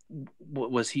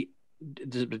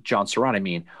Surratt, I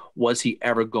mean, was he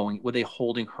ever going? Were they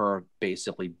holding her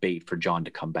basically bait for John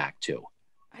to come back too?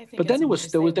 I think but then there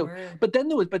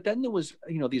was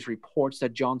you know, these reports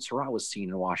that John Surratt was seen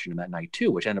in Washington that night too,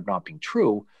 which ended up not being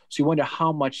true. So you wonder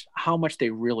how much they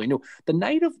really knew. The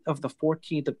night of the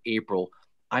 14th of April,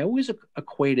 I always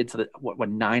equated to what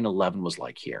 9/11 was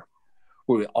like here,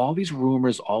 where all these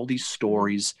rumors, all these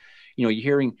stories, you know, you're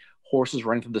hearing horses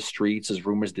running through the streets as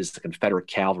rumors there's the Confederate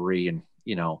cavalry and,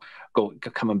 you know,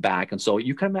 coming back. And so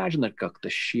you can imagine the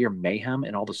sheer mayhem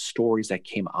and all the stories that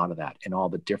came out of that and all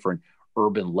the different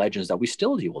urban legends that we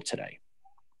still deal with today.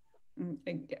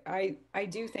 I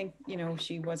do think, you know,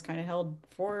 she was kind of held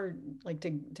for like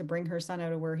to bring her son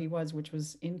out of where he was, which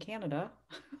was in Canada.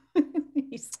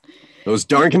 Those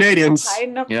darn Canadians.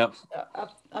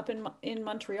 Up in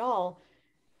Montreal,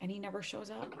 and he never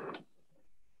shows up.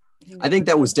 I think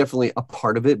that was definitely a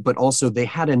part of it, but also they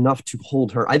had enough to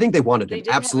hold her. I think they wanted him.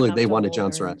 Absolutely. They wanted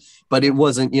John Surratt, but it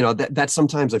wasn't, you know, that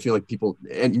sometimes I feel like people,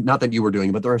 and not that you were doing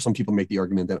it, but there are some people make the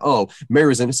argument that, oh, Mary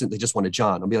was innocent. They just wanted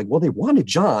John. I'll be like, well, they wanted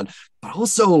John, but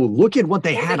also look at what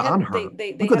they had on her. Look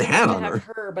what they had on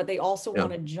her. But they also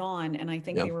wanted John. And I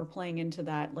think they were playing into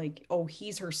that, like, oh,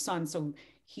 he's her son, so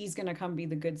he's going to come be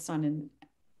the good son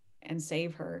and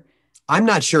save her. I'm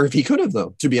not sure if he could have,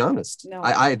 though, to be honest. No.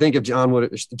 I think if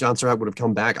John Surratt would have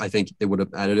come back, I think they would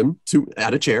have added him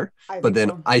at a chair.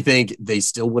 I think they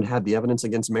still would have the evidence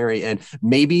against Mary. And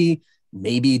maybe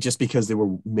just because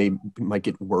they might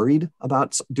get worried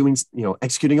about doing, you know,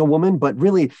 executing a woman. But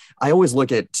really, I always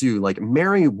look at too, like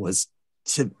Mary was,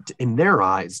 in their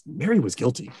eyes, Mary was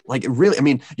guilty. Like really, I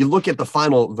mean, you look at the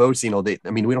final votes, you know, we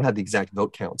don't have the exact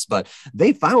vote counts, but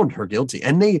they found her guilty,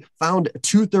 and they found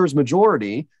 2/3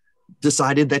 majority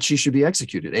decided that she should be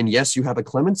executed. And yes, you have a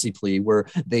clemency plea where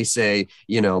they say,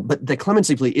 you know, but the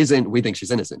clemency plea isn't, we think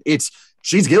she's innocent. It's,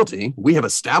 she's guilty. We have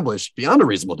established beyond a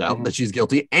reasonable doubt that she's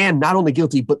guilty, and not only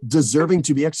guilty, but deserving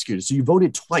to be executed. So you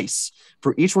voted twice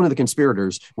for each one of the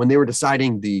conspirators when they were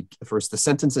deciding the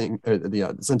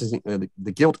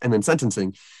guilt and then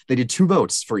sentencing. They did 2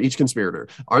 votes for each conspirator.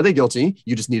 Are they guilty?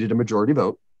 You just needed a majority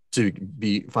vote to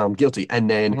be found guilty. And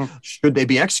then should they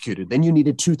be executed? Then you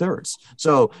needed 2/3.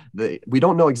 So we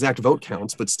don't know exact vote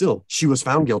counts, but still she was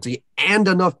found guilty, and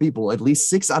enough people, at least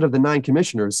 6 out of the 9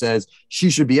 commissioners, says she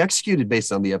should be executed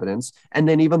based on the evidence. And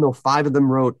then even though 5 of them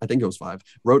wrote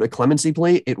a clemency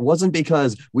plea, it wasn't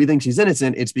because we think she's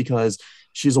innocent. It's because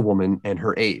she's a woman and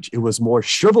her age. It was more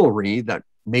chivalry that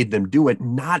made them do it,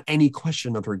 not any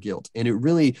question of her guilt. And it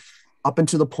really, up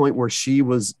until the point where she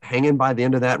was hanging by the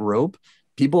end of that rope,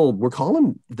 people were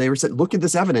saying, look at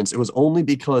this evidence. It was only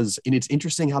because, and it's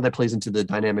interesting how that plays into the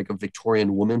dynamic of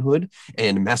Victorian womanhood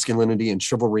and masculinity and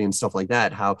chivalry and stuff like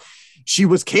that, how she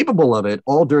was capable of it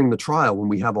all during the trial when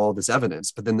we have all this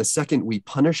evidence. But then the second we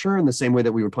punish her in the same way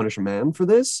that we would punish a man for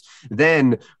this,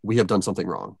 then we have done something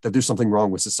wrong, that there's something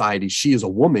wrong with society. She is a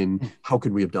woman. How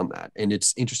could we have done that? And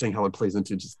it's interesting how it plays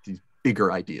into just these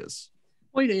bigger ideas.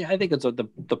 Well, I think it's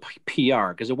the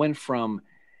PR, because it went from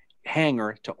hang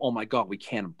her to, oh my God, we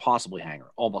can't possibly hang her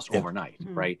almost overnight,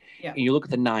 right? Yeah. And you look at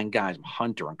the 9 guys,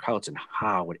 Hunter and Couts and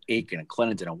Howard, Aiken and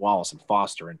Clendenton and Wallace and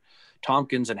Foster and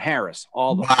Tompkins and Harris,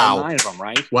 all 9 of them,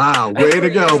 right? Wow, way to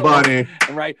go, buddy.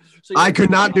 Right. So I could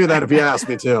not do that if you asked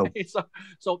me to.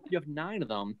 So you have 9 of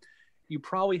them. You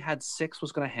probably had 6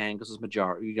 was going to hang because it's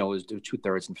majority, you know, it was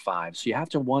 2/3 and 5. So you have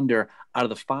to wonder, out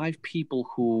of the 5 people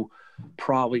who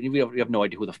probably, we have no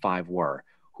idea who the 5 were,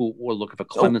 who were looking for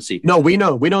clemency. No, we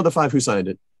know the 5 who signed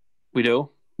it. We do?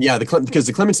 Yeah, because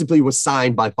the clemency plea was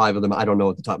signed by 5 of them. I don't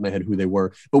know at the top of my head who they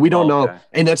were, but we don't know.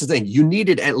 And that's the thing. You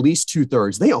needed at least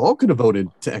 2/3. They all could have voted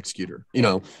to execute her, you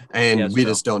know, and we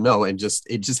just don't know. And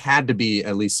it just had to be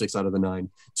at least 6 out of the 9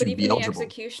 to be eligible. But even the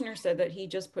executioner said that he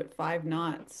just put 5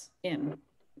 knots in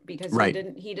because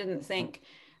he didn't think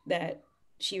that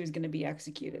she was going to be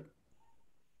executed.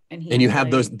 And you have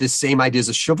the same ideas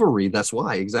of chivalry. That's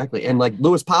why, exactly. And like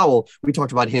Lewis Powell, we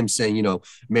talked about him saying, you know,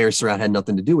 Mary Surratt had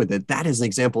nothing to do with it. That is an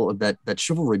example of that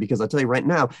chivalry, because I'll tell you right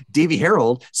now, Davy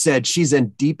Harold said she's in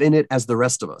deep in it as the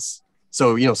rest of us.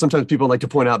 So, sometimes people like to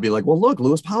point out, be like, well, look,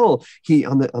 Lewis Powell, he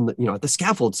on the, at the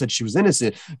scaffold said she was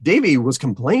innocent. Davy was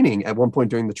complaining at one point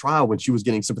during the trial when she was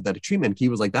getting sympathetic treatment. He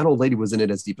was like, that old lady was in it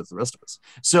as deep as the rest of us.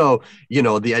 So,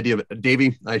 the idea of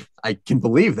Davy, I can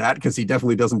believe that, because he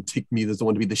definitely doesn't take me as the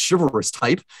one to be the chivalrous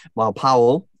type, while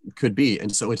Powell could be.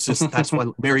 And so it's just, that's why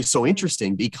Mary's so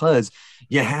interesting, because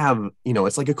you have,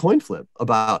 it's like a coin flip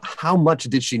about how much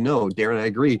did she know. Darren, I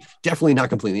agree, definitely not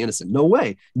completely innocent. No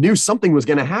way. Knew something was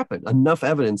going to happen, enough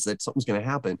evidence that something's going to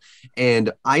happen.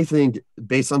 And I think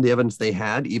based on the evidence they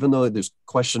had, even though there's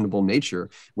questionable nature,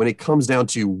 when it comes down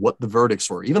to what the verdicts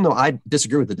were, even though I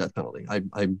disagree with the death penalty,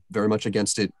 I'm very much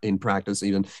against it in practice,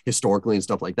 even historically and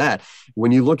stuff like that.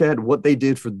 When you look at what they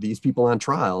did for these people on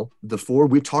trial, the four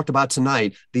we've talked about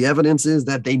tonight, the evidence is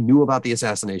that they knew about the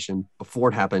assassination before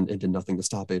it happened and did nothing to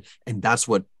stop it. And that's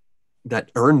what that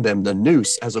earned them the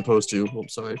noose, as opposed to, oh,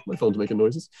 sorry, my phone's making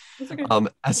noises. Okay.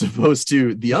 As opposed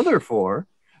to the other four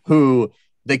who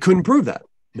they couldn't prove that.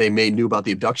 They knew about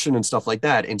the abduction and stuff like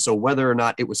that. And so whether or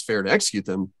not it was fair to execute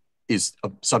them is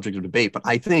a subject of debate. But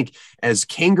I think as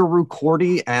kangaroo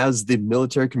courty as the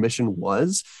military commission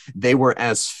was, they were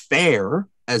as fair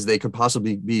as they could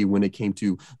possibly be when it came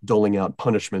to doling out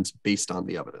punishments based on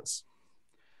the evidence.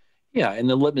 Yeah, and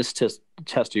the litmus test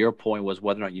to your point was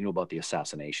whether or not you knew about the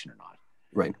assassination or not.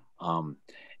 Right.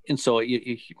 And so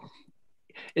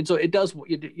it does.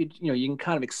 You can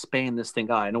kind of expand this thing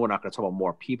out. I know we're not going to talk about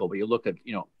more people, but you look at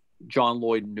John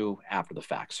Lloyd knew after the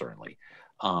fact, certainly.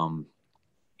 All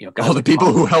the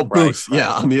people who helped Booth, right?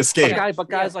 On the escape. But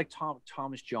guys like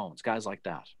Thomas Jones, guys like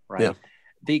that, right? Yeah.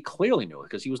 They clearly knew it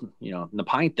because he was, in the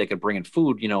pint thicket bringing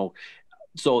food,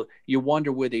 So you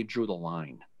wonder where they drew the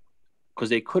line, because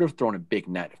they could have thrown a big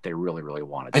net if they really, really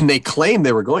wanted to. And they claimed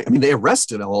they were going. I mean, they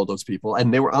arrested all of those people,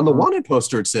 and they were on the wanted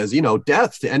poster. It says,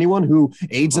 death to anyone who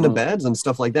aids and abets and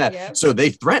stuff like that. Yep. So they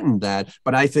threatened that.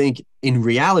 But I think in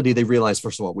reality, they realized,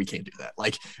 first of all, we can't do that.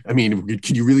 Like, I mean,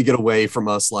 could you really get away from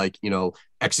us? Like,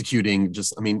 executing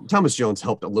Thomas Jones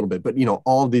helped a little bit, but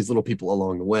all of these little people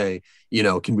along the way,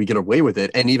 can we get away with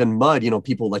it? And even Mudd,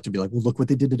 people like to be like, well, look what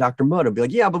they did to Dr. Mudd. I'd be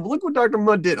like, yeah, but look what Dr.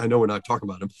 Mudd did. I know we're not talking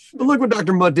about him, but look what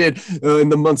Dr. Mudd did in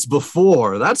the months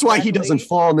before. That's why he doesn't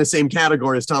fall in the same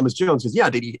category as Thomas Jones.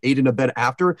 Because did he aid and abet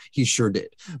after? He sure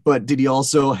did. But did he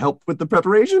also help with the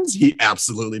preparations? He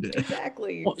absolutely did.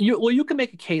 Exactly. Well, you can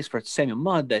make a case for Samuel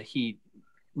Mudd that he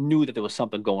knew that there was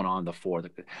something going on before,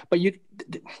 but you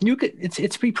could,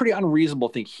 it's pretty unreasonable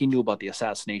to think he knew about the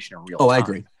assassination in real time. I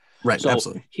agree. Right. So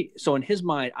absolutely. So in his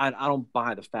mind, I don't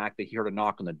buy the fact that he heard a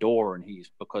knock on the door and he's,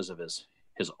 because of his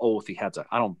oath, he had to,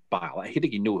 I don't buy all that. I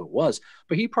think he knew who it was,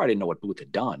 but he probably didn't know what Booth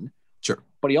had done. Sure.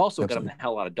 But he also got him the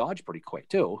hell out of Dodge pretty quick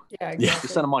too. Yeah,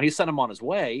 exactly. He sent him on his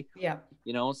way. Yeah.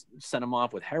 Sent him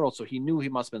off with Harold. So he knew he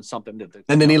must have been something that.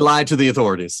 And then he lied to the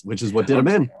authorities, which is what did him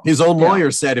in. His own lawyer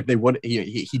said if they would,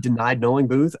 he denied knowing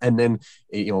Booth. And then,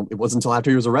 it wasn't until after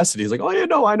he was arrested. He's like, oh, yeah,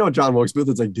 no, I know John Wilkes Booth.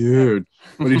 It's like, dude,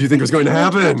 what did you think was going to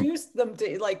happen? Introduced them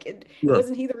to,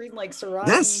 wasn't he the reason, Surratt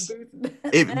and Booth?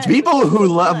 If people who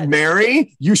love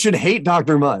Mary, you should hate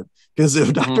Dr. Mudd. Because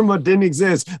if Dr. Mudd didn't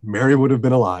exist, Mary would have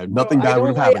been alive. Nothing bad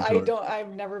would have happened to her. I've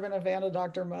never been a fan of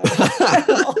Dr. Mudd.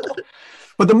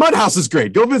 But the Mudd House is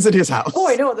great. Go visit his house. Oh,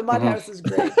 I know. The Mudd House is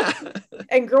great.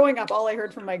 And growing up, all I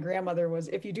heard from my grandmother was,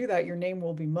 if you do that, your name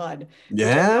will be Mudd.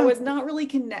 Yeah. It's not really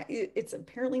connected. It's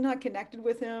apparently not connected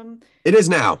with him. It is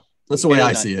now. That's the way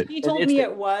I see it. He told me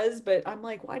it was, but I'm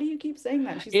like, why do you keep saying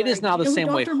that? She's it is now the same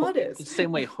way. It's the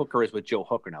same way Hooker is with Joe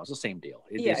Hooker now. It's the same deal.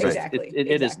 Exactly.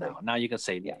 It is now. Now you can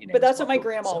say. Yeah. But that's what my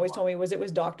grandma always told me was it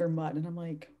was Dr. Mudd, and I'm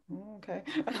like, oh, okay,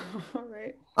 all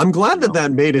right. I'm glad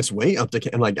that made its way up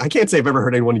to, and I can't say I've ever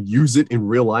heard anyone use it in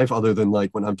real life other than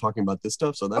when I'm talking about this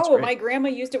stuff. So that's great. My grandma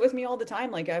used it with me all the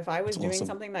time. If I was doing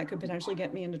something that could potentially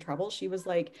get me into trouble, she was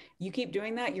like, you keep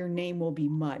doing that, your name will be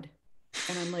Mudd.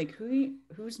 And I'm like,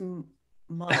 who's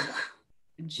Mudd?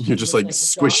 And you're just like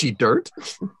squishy dirt.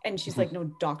 And she's like, no,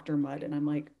 Dr. Mudd. And I'm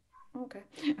like, okay.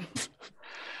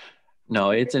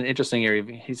 No, it's an interesting area.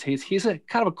 He's a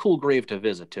kind of a cool grave to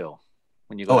visit too.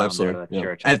 When you go down there to the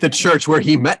church. At the church where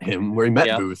he met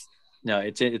Booth. No,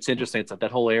 it's interesting. It's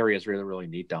that whole area is really, really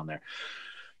neat down there.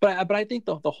 But I think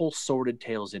the whole sordid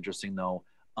tale is interesting though.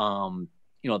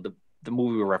 The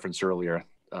movie we referenced earlier,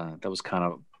 that was kind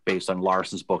of based on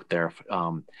Larson's book there,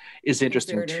 is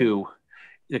interesting too.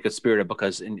 The Conspirator,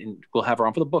 because we'll have her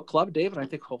on for the book club, David. I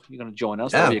think hopefully you're going to join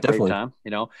us. That'll be a great time,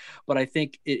 But I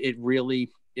think it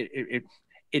really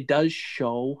does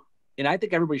show, and I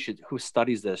think everybody who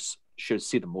studies this should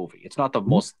see the movie. It's not the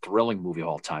most thrilling movie of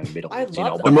all time. I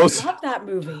love that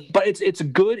movie. But it's a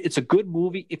good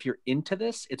movie if you're into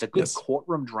this. It's a good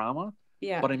courtroom drama.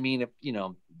 Yeah. But I mean, if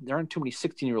there aren't too many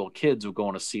 16-year-old kids who go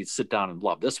on to sit down and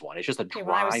love this one. It's just a Okay,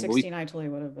 dry when I was 16, movie. I totally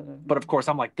would have been. But of course,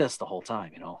 I'm like this the whole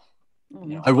time, Oh,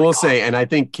 I will like, say, and I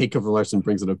think Kate Cover Larson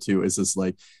brings it up too, is this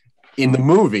like in the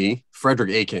movie,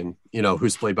 Frederick Aiken,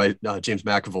 who's played by James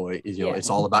McAvoy, it's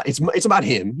all about, it's about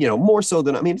him, more so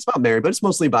than, it's about Mary, but it's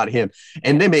mostly about him.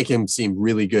 And they make him seem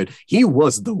really good. He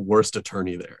was the worst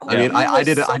attorney there. Oh, I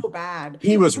did it. So bad.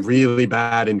 He was really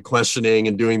bad in questioning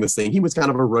and doing this thing. He was kind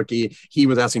of a rookie. He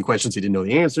was asking questions he didn't know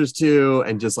the answers to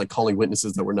and just like calling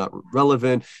witnesses that were not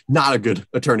relevant. Not a good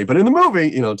attorney. But in the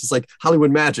movie, just like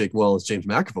Hollywood magic, well, it's James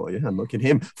McAvoy. Yeah, look at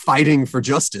him fighting for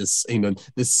justice,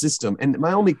 this system. And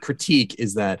my only critique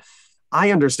is that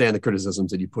I understand the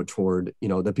criticisms that you put toward,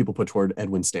 that people put toward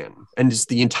Edwin Stanton and just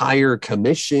the entire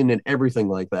commission and everything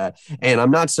like that. And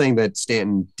I'm not saying that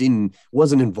Stanton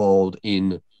wasn't involved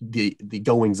in the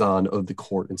goings on of the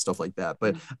court and stuff like that,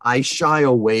 but I shy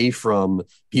away from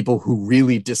people who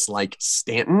really dislike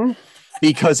Stanton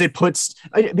because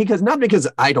not because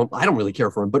I don't really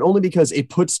care for him, but only because it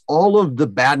puts all of the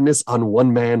badness on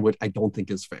one man, which I don't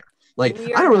think is fair. Like,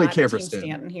 I don't really care for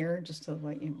Stanton here, just to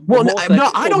let you know. Well,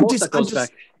 I don't.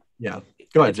 Yeah,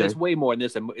 go ahead, Jay. It's way more than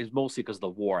this, and it's mostly because of the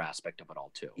war aspect of it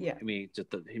all too. Yeah, I mean,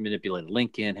 he manipulated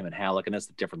Lincoln, him and Halleck, and that's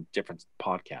the different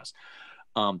podcast.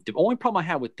 The only problem I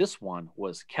had with this one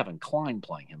was Kevin Kline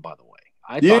playing him. By the way,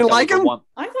 you didn't like him?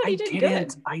 I thought he did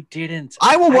good. I didn't.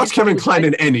 I will watch Kevin Kline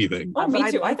in anything. Oh,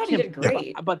 me too. I thought he did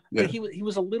great. But he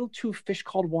was a little too Fish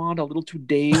Called Wanda, a little too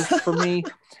Dave for me.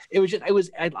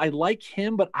 I like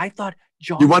him, but I thought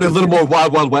John. You wanted a little more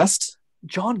Wild Wild West?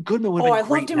 John Goodman would have been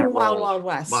great. I loved him in Wild Wild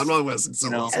West. Wild Wild West.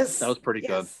 Yes. That was pretty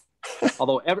good.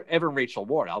 Although Evan Rachel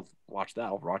Ward, I'll watch that.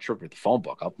 I'll watch her with the phone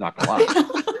book. I'm not gonna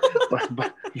lie.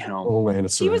 but oh man,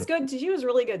 she was good. She was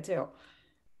really good too.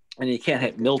 And you can't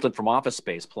hit Milton from Office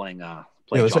Space playing John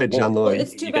Lloyd.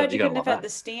 It's too bad you couldn't have had the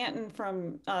Stanton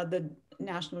from the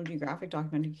National Geographic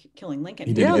documentary Killing Lincoln.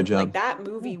 He did a good job. Like that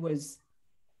movie was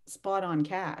spot on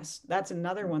cast. That's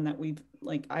another one that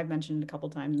I've mentioned a couple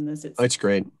times in this. It's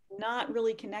great. Not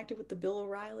really connected with the Bill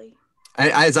O'Reilly.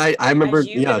 I remember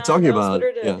talking about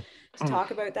to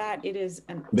talk about that. It is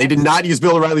they did not use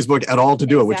Bill O'Reilly's book at all to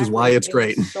do it, which is why it's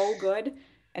great. So good.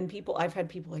 And I've had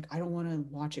people like, I don't want to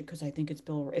watch it because I think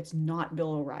it's not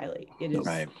Bill O'Reilly. It is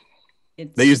right.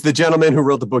 They used the gentleman who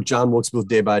wrote the book John Wilkes Booth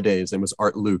Day by Day. His name was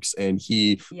Art Lukes, and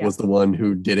he was the one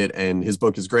who did it. And his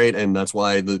book is great, and that's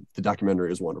why the documentary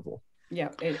is wonderful. Yeah,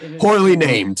 it is poorly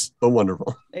named, but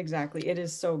wonderful. Exactly, it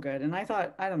is so good. And I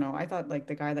thought like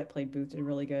the guy that played Booth did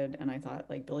really good, and I thought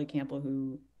like Billy Campbell,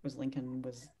 who was Lincoln,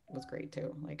 was great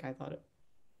too. Like I thought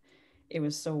it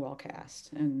was so well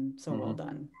cast and so well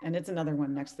done. And it's another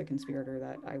one next to The Conspirator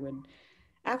that I would,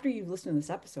 after you've listened to this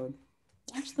episode,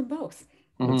 watch them both.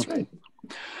 That's right.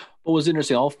 What was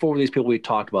interesting, all four of these people we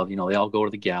talked about, they all go to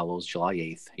the gallows July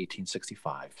 8th,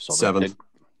 1865. So 7th.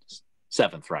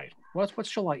 7th, right.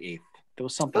 What's July 8th? There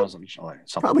was something else on July.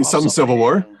 Probably some Civil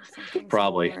War.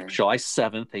 Probably. July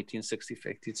 7th,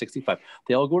 1865.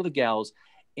 They all go to the gallows,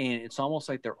 and it's almost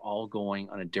like they're all going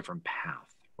on a different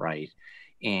path, right?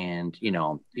 And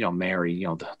Mary,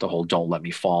 the whole "Don't let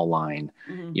me fall" line.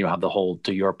 Have the whole,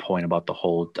 to your point about the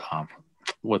whole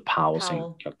with Powell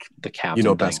saying the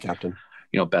captain, best captain.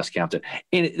 Best captain.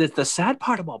 And the sad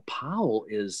part about Powell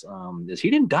is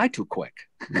he didn't die too quick.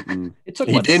 It took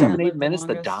 7-8 minutes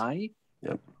to die.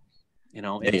 Yep.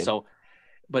 And so,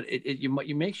 but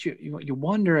you makes you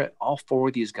wonder, all four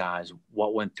of these guys,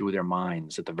 what went through their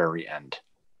minds at the very end,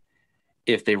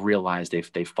 if they realized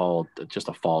if they followed just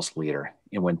a false leader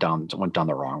and went down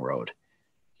the wrong road,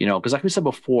 because like we said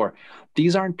before,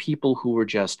 these aren't people who were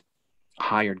just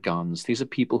hired guns. These are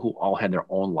people who all had their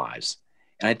own lives.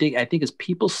 And I think as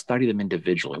people study them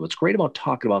individually, what's great about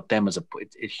talking about them is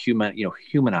it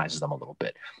humanizes them a little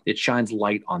bit. It shines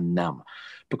light on them.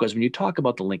 Because when you talk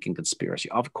about the Lincoln conspiracy,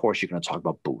 of course, you're going to talk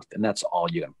about Booth, and that's all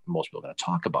most people are going to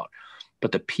talk about.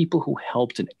 But the people who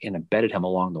helped and embedded him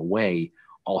along the way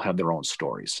all have their own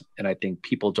stories. And I think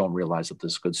people don't realize that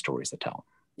there's good stories to tell.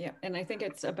 Yeah. And I think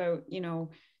it's about, you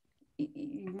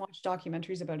watch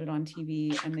documentaries about it on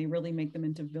TV, and they really make them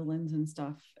into villains and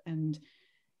stuff. And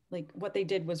like what they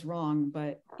did was wrong,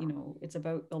 but it's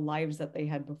about the lives that they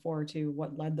had before too,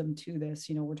 what led them to this.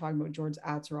 We're talking about George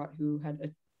Atzerodt, who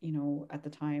had at the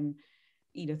time,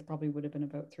 Edith probably would have been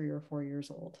about 3 or 4 years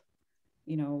old.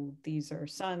 These are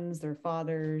sons, their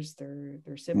fathers, their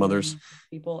siblings, mothers,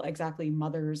 people, exactly,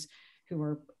 mothers who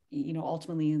are,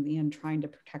 ultimately in the end trying to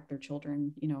protect their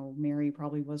children. Mary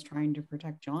probably was trying to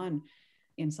protect John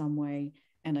in some way.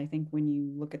 And I think when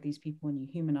you look at these people and you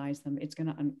humanize them, it's going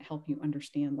to help you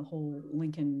understand the whole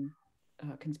Lincoln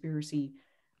conspiracy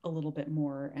a little bit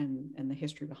more and the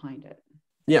history behind it.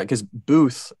 Yeah, because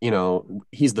Booth,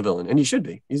 he's the villain, and he should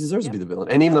be. He deserves to be the villain.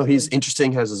 And even though he's Absolutely.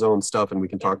 interesting, has his own stuff, and we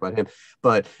can talk about him,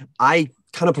 but I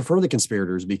kind of prefer the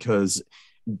conspirators because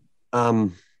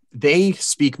they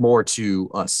speak more to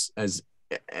us as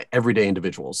everyday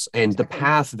individuals, and the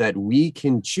path that we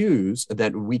can choose,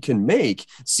 that we can make,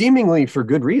 seemingly for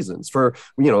good reasons, for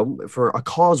a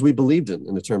cause we believed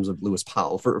in the terms of Lewis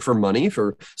Powell, for money,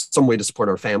 for some way to support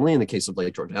our family in the case of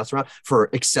like George Astaroth, for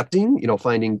accepting,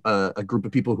 finding a group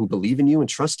of people who believe in you and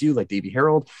trust you, like Davy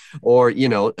Harold, or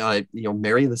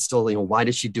Mary. That's still, why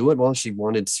did she do it? Well, she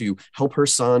wanted to help her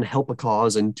son, help a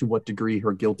cause, and to what degree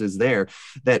her guilt is there.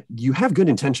 That you have good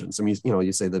intentions. I mean,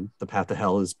 you say the path to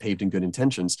hell is paved in good intentions,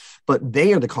 but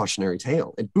they are the cautionary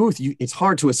tale. At Booth, it's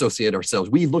hard to associate ourselves.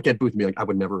 We look at Booth and be like,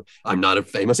 I'm not a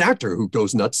famous actor who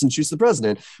goes nuts and shoots the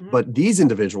president. Mm-hmm. But these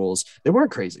individuals, they weren't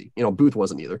crazy. Booth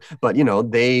wasn't either. But,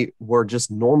 they were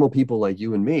just normal people like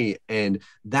you and me. And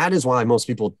that is why most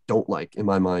people don't like, in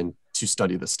my mind, to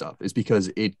study this stuff, is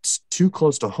because it's too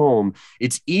close to home.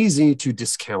 It's easy to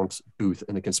discount Booth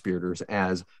and the conspirators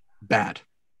as bad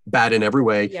in every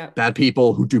way, bad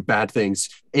people who do bad things.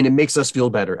 And it makes us feel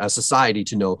better as society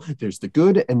to know there's the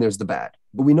good and there's the bad.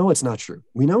 But we know it's not true.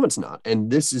 We know it's not.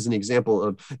 And this is an example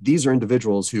of, these are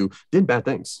individuals who did bad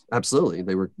things. Absolutely.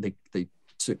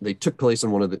 They took part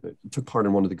in one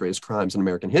of the greatest crimes in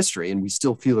American history, and we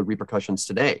still feel the repercussions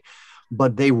today.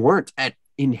 But they weren't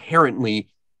inherently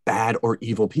bad or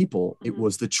evil people. Mm-hmm. It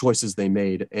was the choices they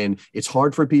made. And it's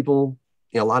hard for people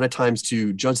a lot of times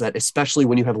to judge that, especially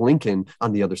when you have Lincoln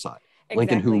on the other side. Exactly.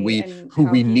 Lincoln, who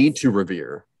we need to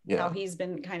revere. How he's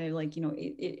been kind of like,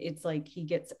 it's like he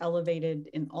gets elevated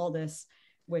in all this,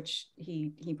 which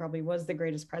he probably was the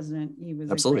greatest president. He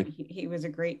was absolutely he was a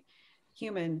great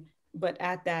human. But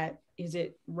at that, is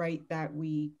it right that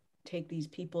we take these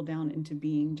people down into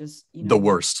being just the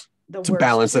worst? To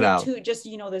balance it out, to just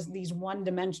these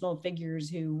one-dimensional figures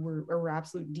who were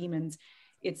absolute demons.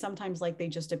 It's sometimes like they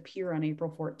just appear on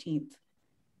April 14th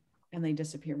and they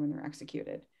disappear when they're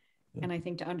executed. Yeah. And I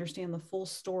think to understand the full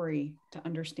story, to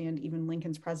understand even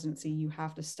Lincoln's presidency, you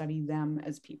have to study them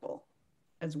as people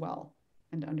as well,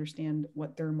 and to understand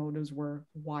what their motives were,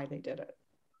 why they did it.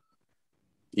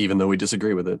 Even though we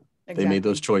disagree with it, they made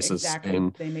those choices,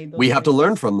 and we have to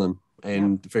learn from them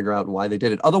and figure out why they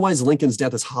did it. Otherwise, Lincoln's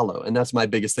death is hollow. And that's my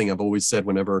biggest thing I've always said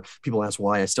whenever people ask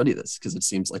why I study this, because it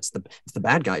seems like it's the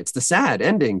bad guy. It's the sad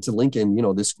ending to Lincoln,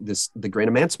 the great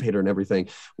emancipator and everything.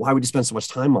 Why would you spend so much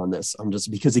time on this?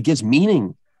 Because it gives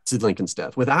meaning to Lincoln's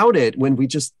death. Without it, when we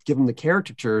just give him the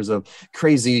caricatures of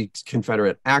crazy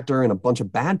Confederate actor and a bunch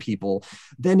of bad people,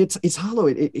 then it's hollow.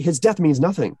 His death means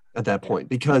nothing at that point,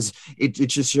 because it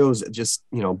just shows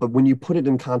but when you put it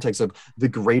in context of the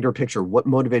greater picture, what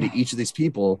motivated each of these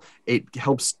people, it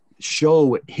helps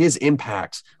show his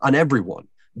impact on everyone.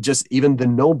 Just even the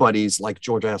nobodies like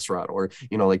George Astaroth or,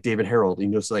 like David Harold,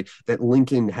 like that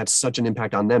Lincoln had such an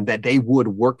impact on them that they would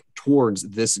work towards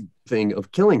this thing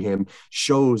of killing him,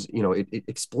 shows, it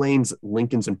explains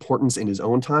Lincoln's importance in his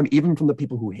own time, even from the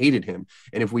people who hated him.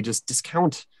 And if we just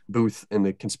discount Booth and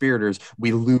the conspirators,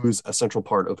 we lose a central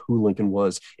part of who Lincoln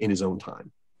was in his own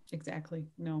time. Exactly.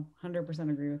 No,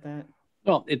 100% agree with that.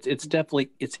 Well, it's definitely,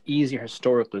 it's easier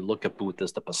historically to look at Booth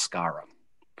as the Pescara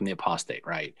from the apostate,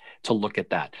 right? To look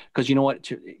at that, because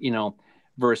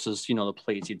versus the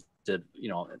plays he did,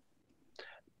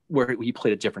 where he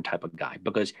played a different type of guy,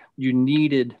 because you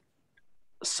needed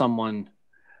someone.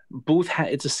 Booth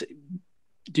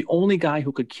the only guy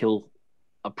who could kill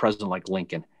a president like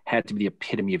Lincoln had to be the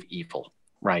epitome of evil,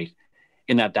 right?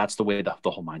 In that's the way the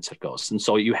whole mindset goes. And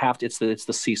so you have to, it's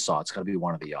the seesaw. It's got to be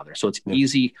one or the other. So it's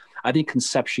easy, I think,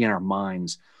 conceptually in our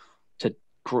minds to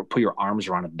put your arms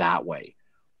around it that way,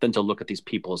 than to look at these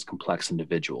people as complex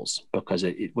individuals, because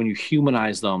when you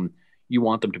humanize them, you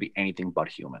want them to be anything but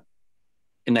human.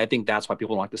 And I think that's why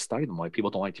people don't like to study them, why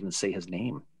people don't like to even say his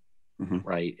name,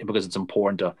 right? Because it's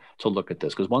important to look at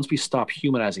this, because once we stop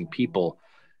humanizing people,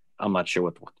 I'm not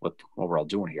sure what we're all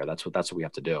doing here. That's what we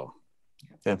have to do.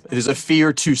 Yeah, it is a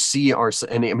fear to see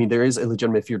and I mean, there is a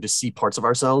legitimate fear to see parts of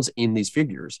ourselves in these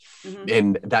figures,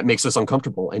 and that makes us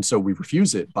uncomfortable. And so we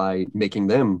refuse it by making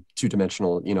them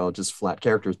two-dimensional, just flat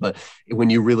characters. But when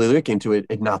you really look into it,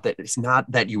 it's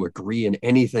not that you agree in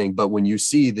anything, but when you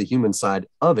see the human side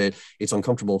of it, it's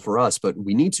uncomfortable for us. But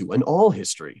we need to, in all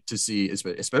history, to see,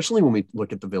 especially when we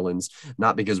look at the villains,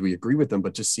 not because we agree with them,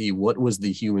 but to see what was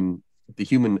the human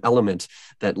element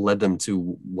that led them to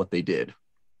what they did.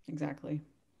 Exactly.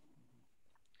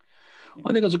 Well,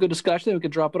 I think it was a good discussion. We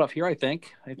could drop it off here. I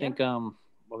think. Well,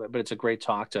 but it's a great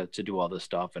talk to do all this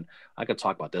stuff, and I could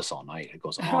talk about this all night. It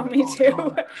goes on. Oh, and me on too. and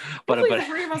on. Hopefully the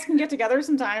three of us can get together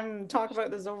sometime and talk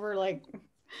about this over like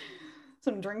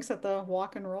some drinks at the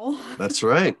walk and roll. That's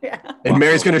right. Yeah. And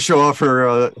Mary's going to show off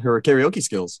her karaoke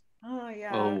skills. Oh yeah,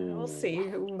 Oh. we'll see.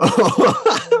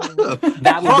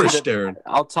 That'll Harsh, be Darren.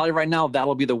 I'll tell you right now,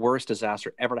 that'll be the worst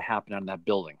disaster ever to happen out in that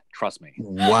building. Trust me.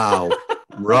 Wow. If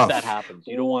Rough. that happens,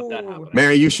 you don't want that happening.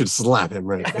 Mary, you should slap him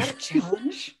right Is that a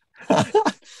challenge?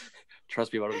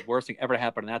 Trust me, about the worst thing ever to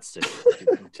happen in that city.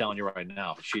 I'm telling you right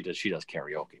now. She does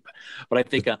karaoke, but I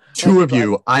think two of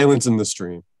you, islands in the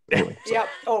stream. Anyway, yep.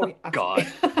 Oh God.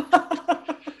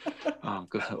 Oh,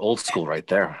 good. Old school right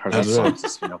there. Heard that That's song, right.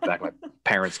 just, back in my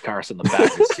parents' car, sitting in the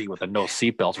back of the seat with the no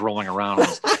seatbelts rolling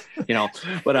around.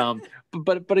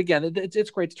 But again,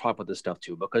 it's great to talk about this stuff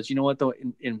too, because you know what though,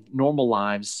 in normal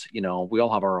lives, we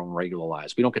all have our own regular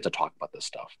lives. We don't get to talk about this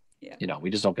stuff. Yeah. We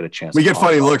just don't get a chance. We to get talk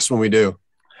funny about looks when we do.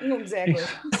 Exactly.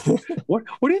 What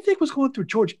do you think was going through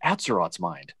George Atzeroth's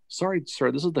mind? Sorry,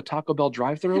 sir, this is the Taco Bell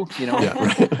drive-through. Yeah,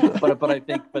 right. but I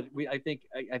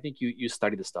think you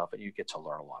study the stuff and you get to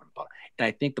learn a lot about it. And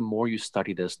I think the more you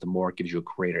study this, the more it gives you a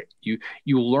greater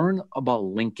you learn about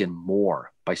Lincoln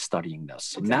more by studying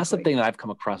this. Exactly. And that's the thing that I've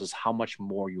come across is how much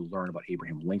more you learn about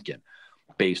Abraham Lincoln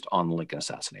based on the Lincoln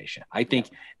assassination. I think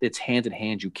it's hand in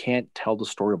hand. You can't tell the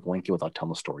story of Lincoln without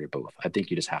telling the story of Booth. I think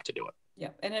you just have to do it.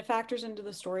 Yeah, and it factors into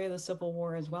the story of the Civil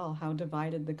War as well, how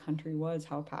divided the country was,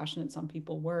 how passionate some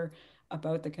people were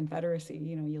about the Confederacy.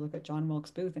 You look at John Wilkes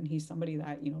Booth, and he's somebody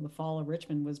that, the fall of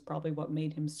Richmond was probably what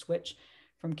made him switch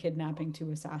from kidnapping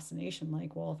to assassination.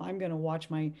 Like, well, if I'm going to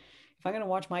watch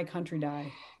my country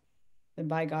die, then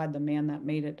by God, the man that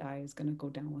made it die is going to go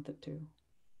down with it too.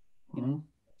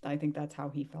 I think that's how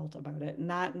he felt about it. And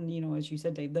that, and, as you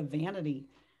said, Dave, the vanity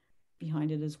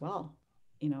behind it as well.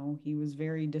 He was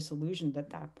very disillusioned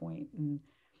at that point, and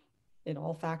it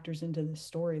all factors into the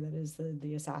story that is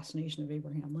the assassination of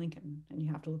Abraham Lincoln, and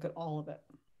you have to look at all of it.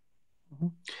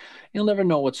 You'll never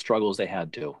know what struggles they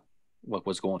had to, what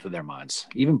was going through their minds.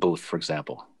 Even Booth, for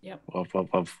example,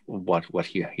 of what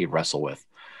he wrestled with.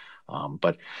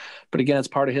 But again, it's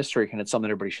part of history, and it's something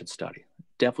everybody should study.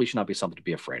 Definitely should not be something to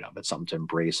be afraid of. It's something to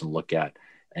embrace and look at,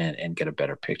 and get a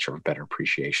better picture, a better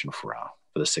appreciation for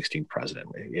the 16th president,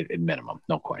 at minimum,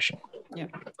 no question. Yeah,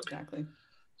 exactly.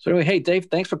 So anyway, hey, Dave,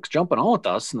 thanks for jumping on with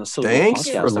us. And thanks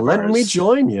for letting me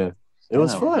join you. It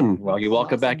was fun. Well, you're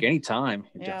welcome back anytime.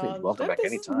 Welcome back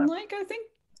anytime. I think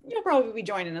you'll probably be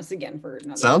joining us again for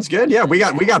another. Sounds good. Yeah, we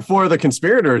got 4 of the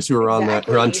conspirators who are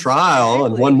on trial,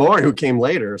 and 1 more who came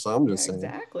later. So I'm just saying.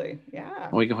 Exactly. Yeah.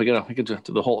 We could do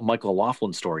the whole Michael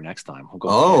Laughlin story next time.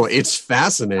 It's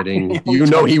fascinating.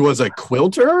 He was a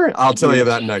quilter? I'll tell you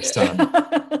that next time.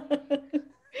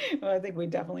 Well, I think we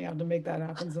definitely have to make that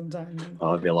happen sometime.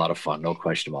 Oh, it'd be a lot of fun, no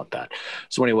question about that.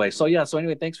 So anyway,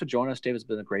 thanks for joining us, Dave. It's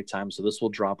been a great time. So this will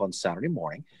drop on Saturday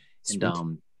morning, Sweet.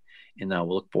 and we'll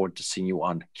look forward to seeing you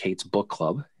on Kate's book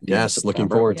club. Yes, looking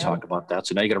forward to talk about that.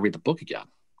 So now you got to read the book again.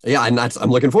 Yeah,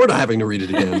 I'm looking forward to having to read it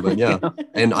again. But yeah,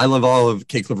 and I love all of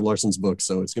Kate Clifford Larson's books,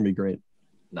 so it's gonna be great.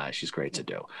 Nice, she's great to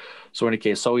do. So in any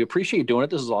case, we appreciate you doing it.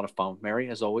 This is a lot of fun, Mary.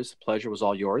 As always, the pleasure was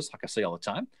all yours. Like I say all the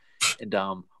time, and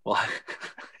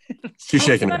she's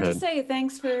shaking her head. To say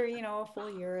thanks for a full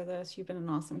year of this. You've been an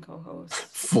awesome co-host.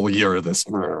 Full year of this.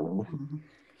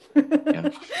 Yeah.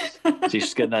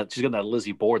 She's getting that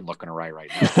Lizzie Borden looking right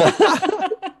now.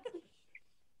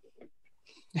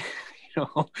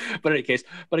 But in any case,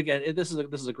 again, this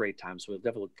is a great time. So we'll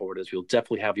definitely look forward to this. We'll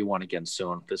definitely have you on again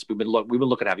soon. We've been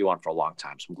looking to have you on for a long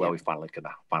time. So I'm glad we finally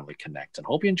connect, and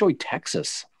hope you enjoy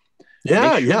Texas.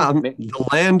 Yeah, the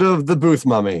land of the Booth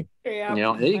mummy. Yeah,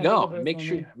 there you go. Make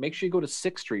sure you go to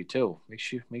 6th Street too. Make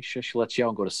sure she lets you out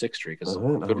and go to 6th Street, because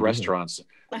good restaurants.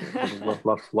 A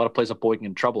lot of places of boy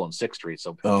in trouble on 6th Street.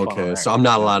 So okay, so I'm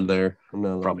not allowed there.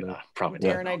 Probably not.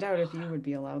 Darren, I doubt if you would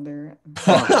be allowed there.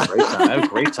 I have a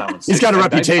great time. He's got a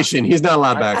reputation. He's not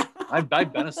allowed back. I've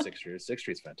been to 6th Street. 6th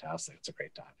Street's fantastic. It's a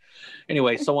great time.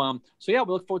 Anyway, so yeah,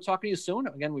 we look forward to talking to you soon.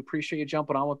 Again, we appreciate you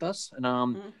jumping on with us,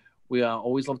 and we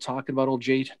always love talking about old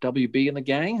JWB and the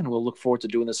gang, and we'll look forward to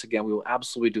doing this again. We will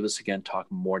absolutely do this again, talk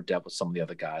more depth with some of the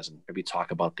other guys, and maybe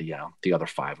talk about the other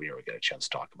 5 we never get a chance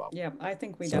to talk about. Yeah, I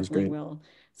think we definitely will.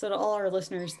 So to all our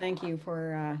listeners, thank you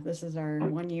for this is our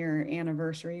 1-year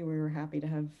anniversary. We were happy to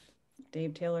have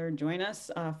Dave Taylor join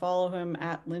us. Follow him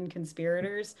at Lynn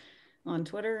Conspirators on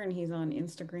Twitter, and he's on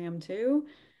Instagram too.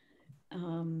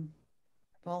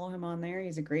 Follow him on there.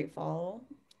 He's a great follow.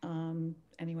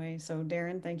 Anyway, so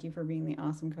Darren, thank you for being the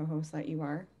awesome co-host that you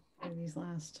are for these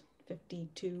last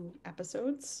 52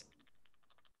 episodes.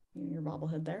 Your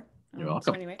bobblehead there. You're welcome.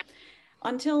 So anyway,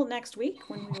 until next week,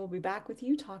 when we will be back with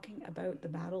you talking about the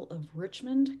Battle of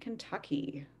Richmond,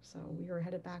 Kentucky. So we are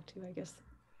headed back to, I guess,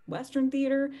 Western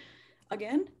Theater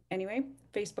again. Anyway,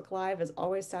 Facebook Live is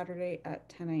always Saturday at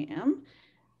 10 a.m.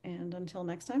 And until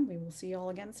next time, we will see you all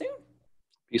again soon.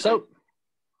 Peace out.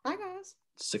 Bye, guys.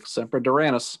 Sic Semper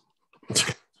Tyrannis.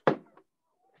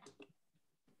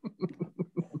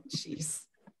 Jeez.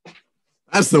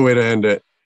 That's the way to end it.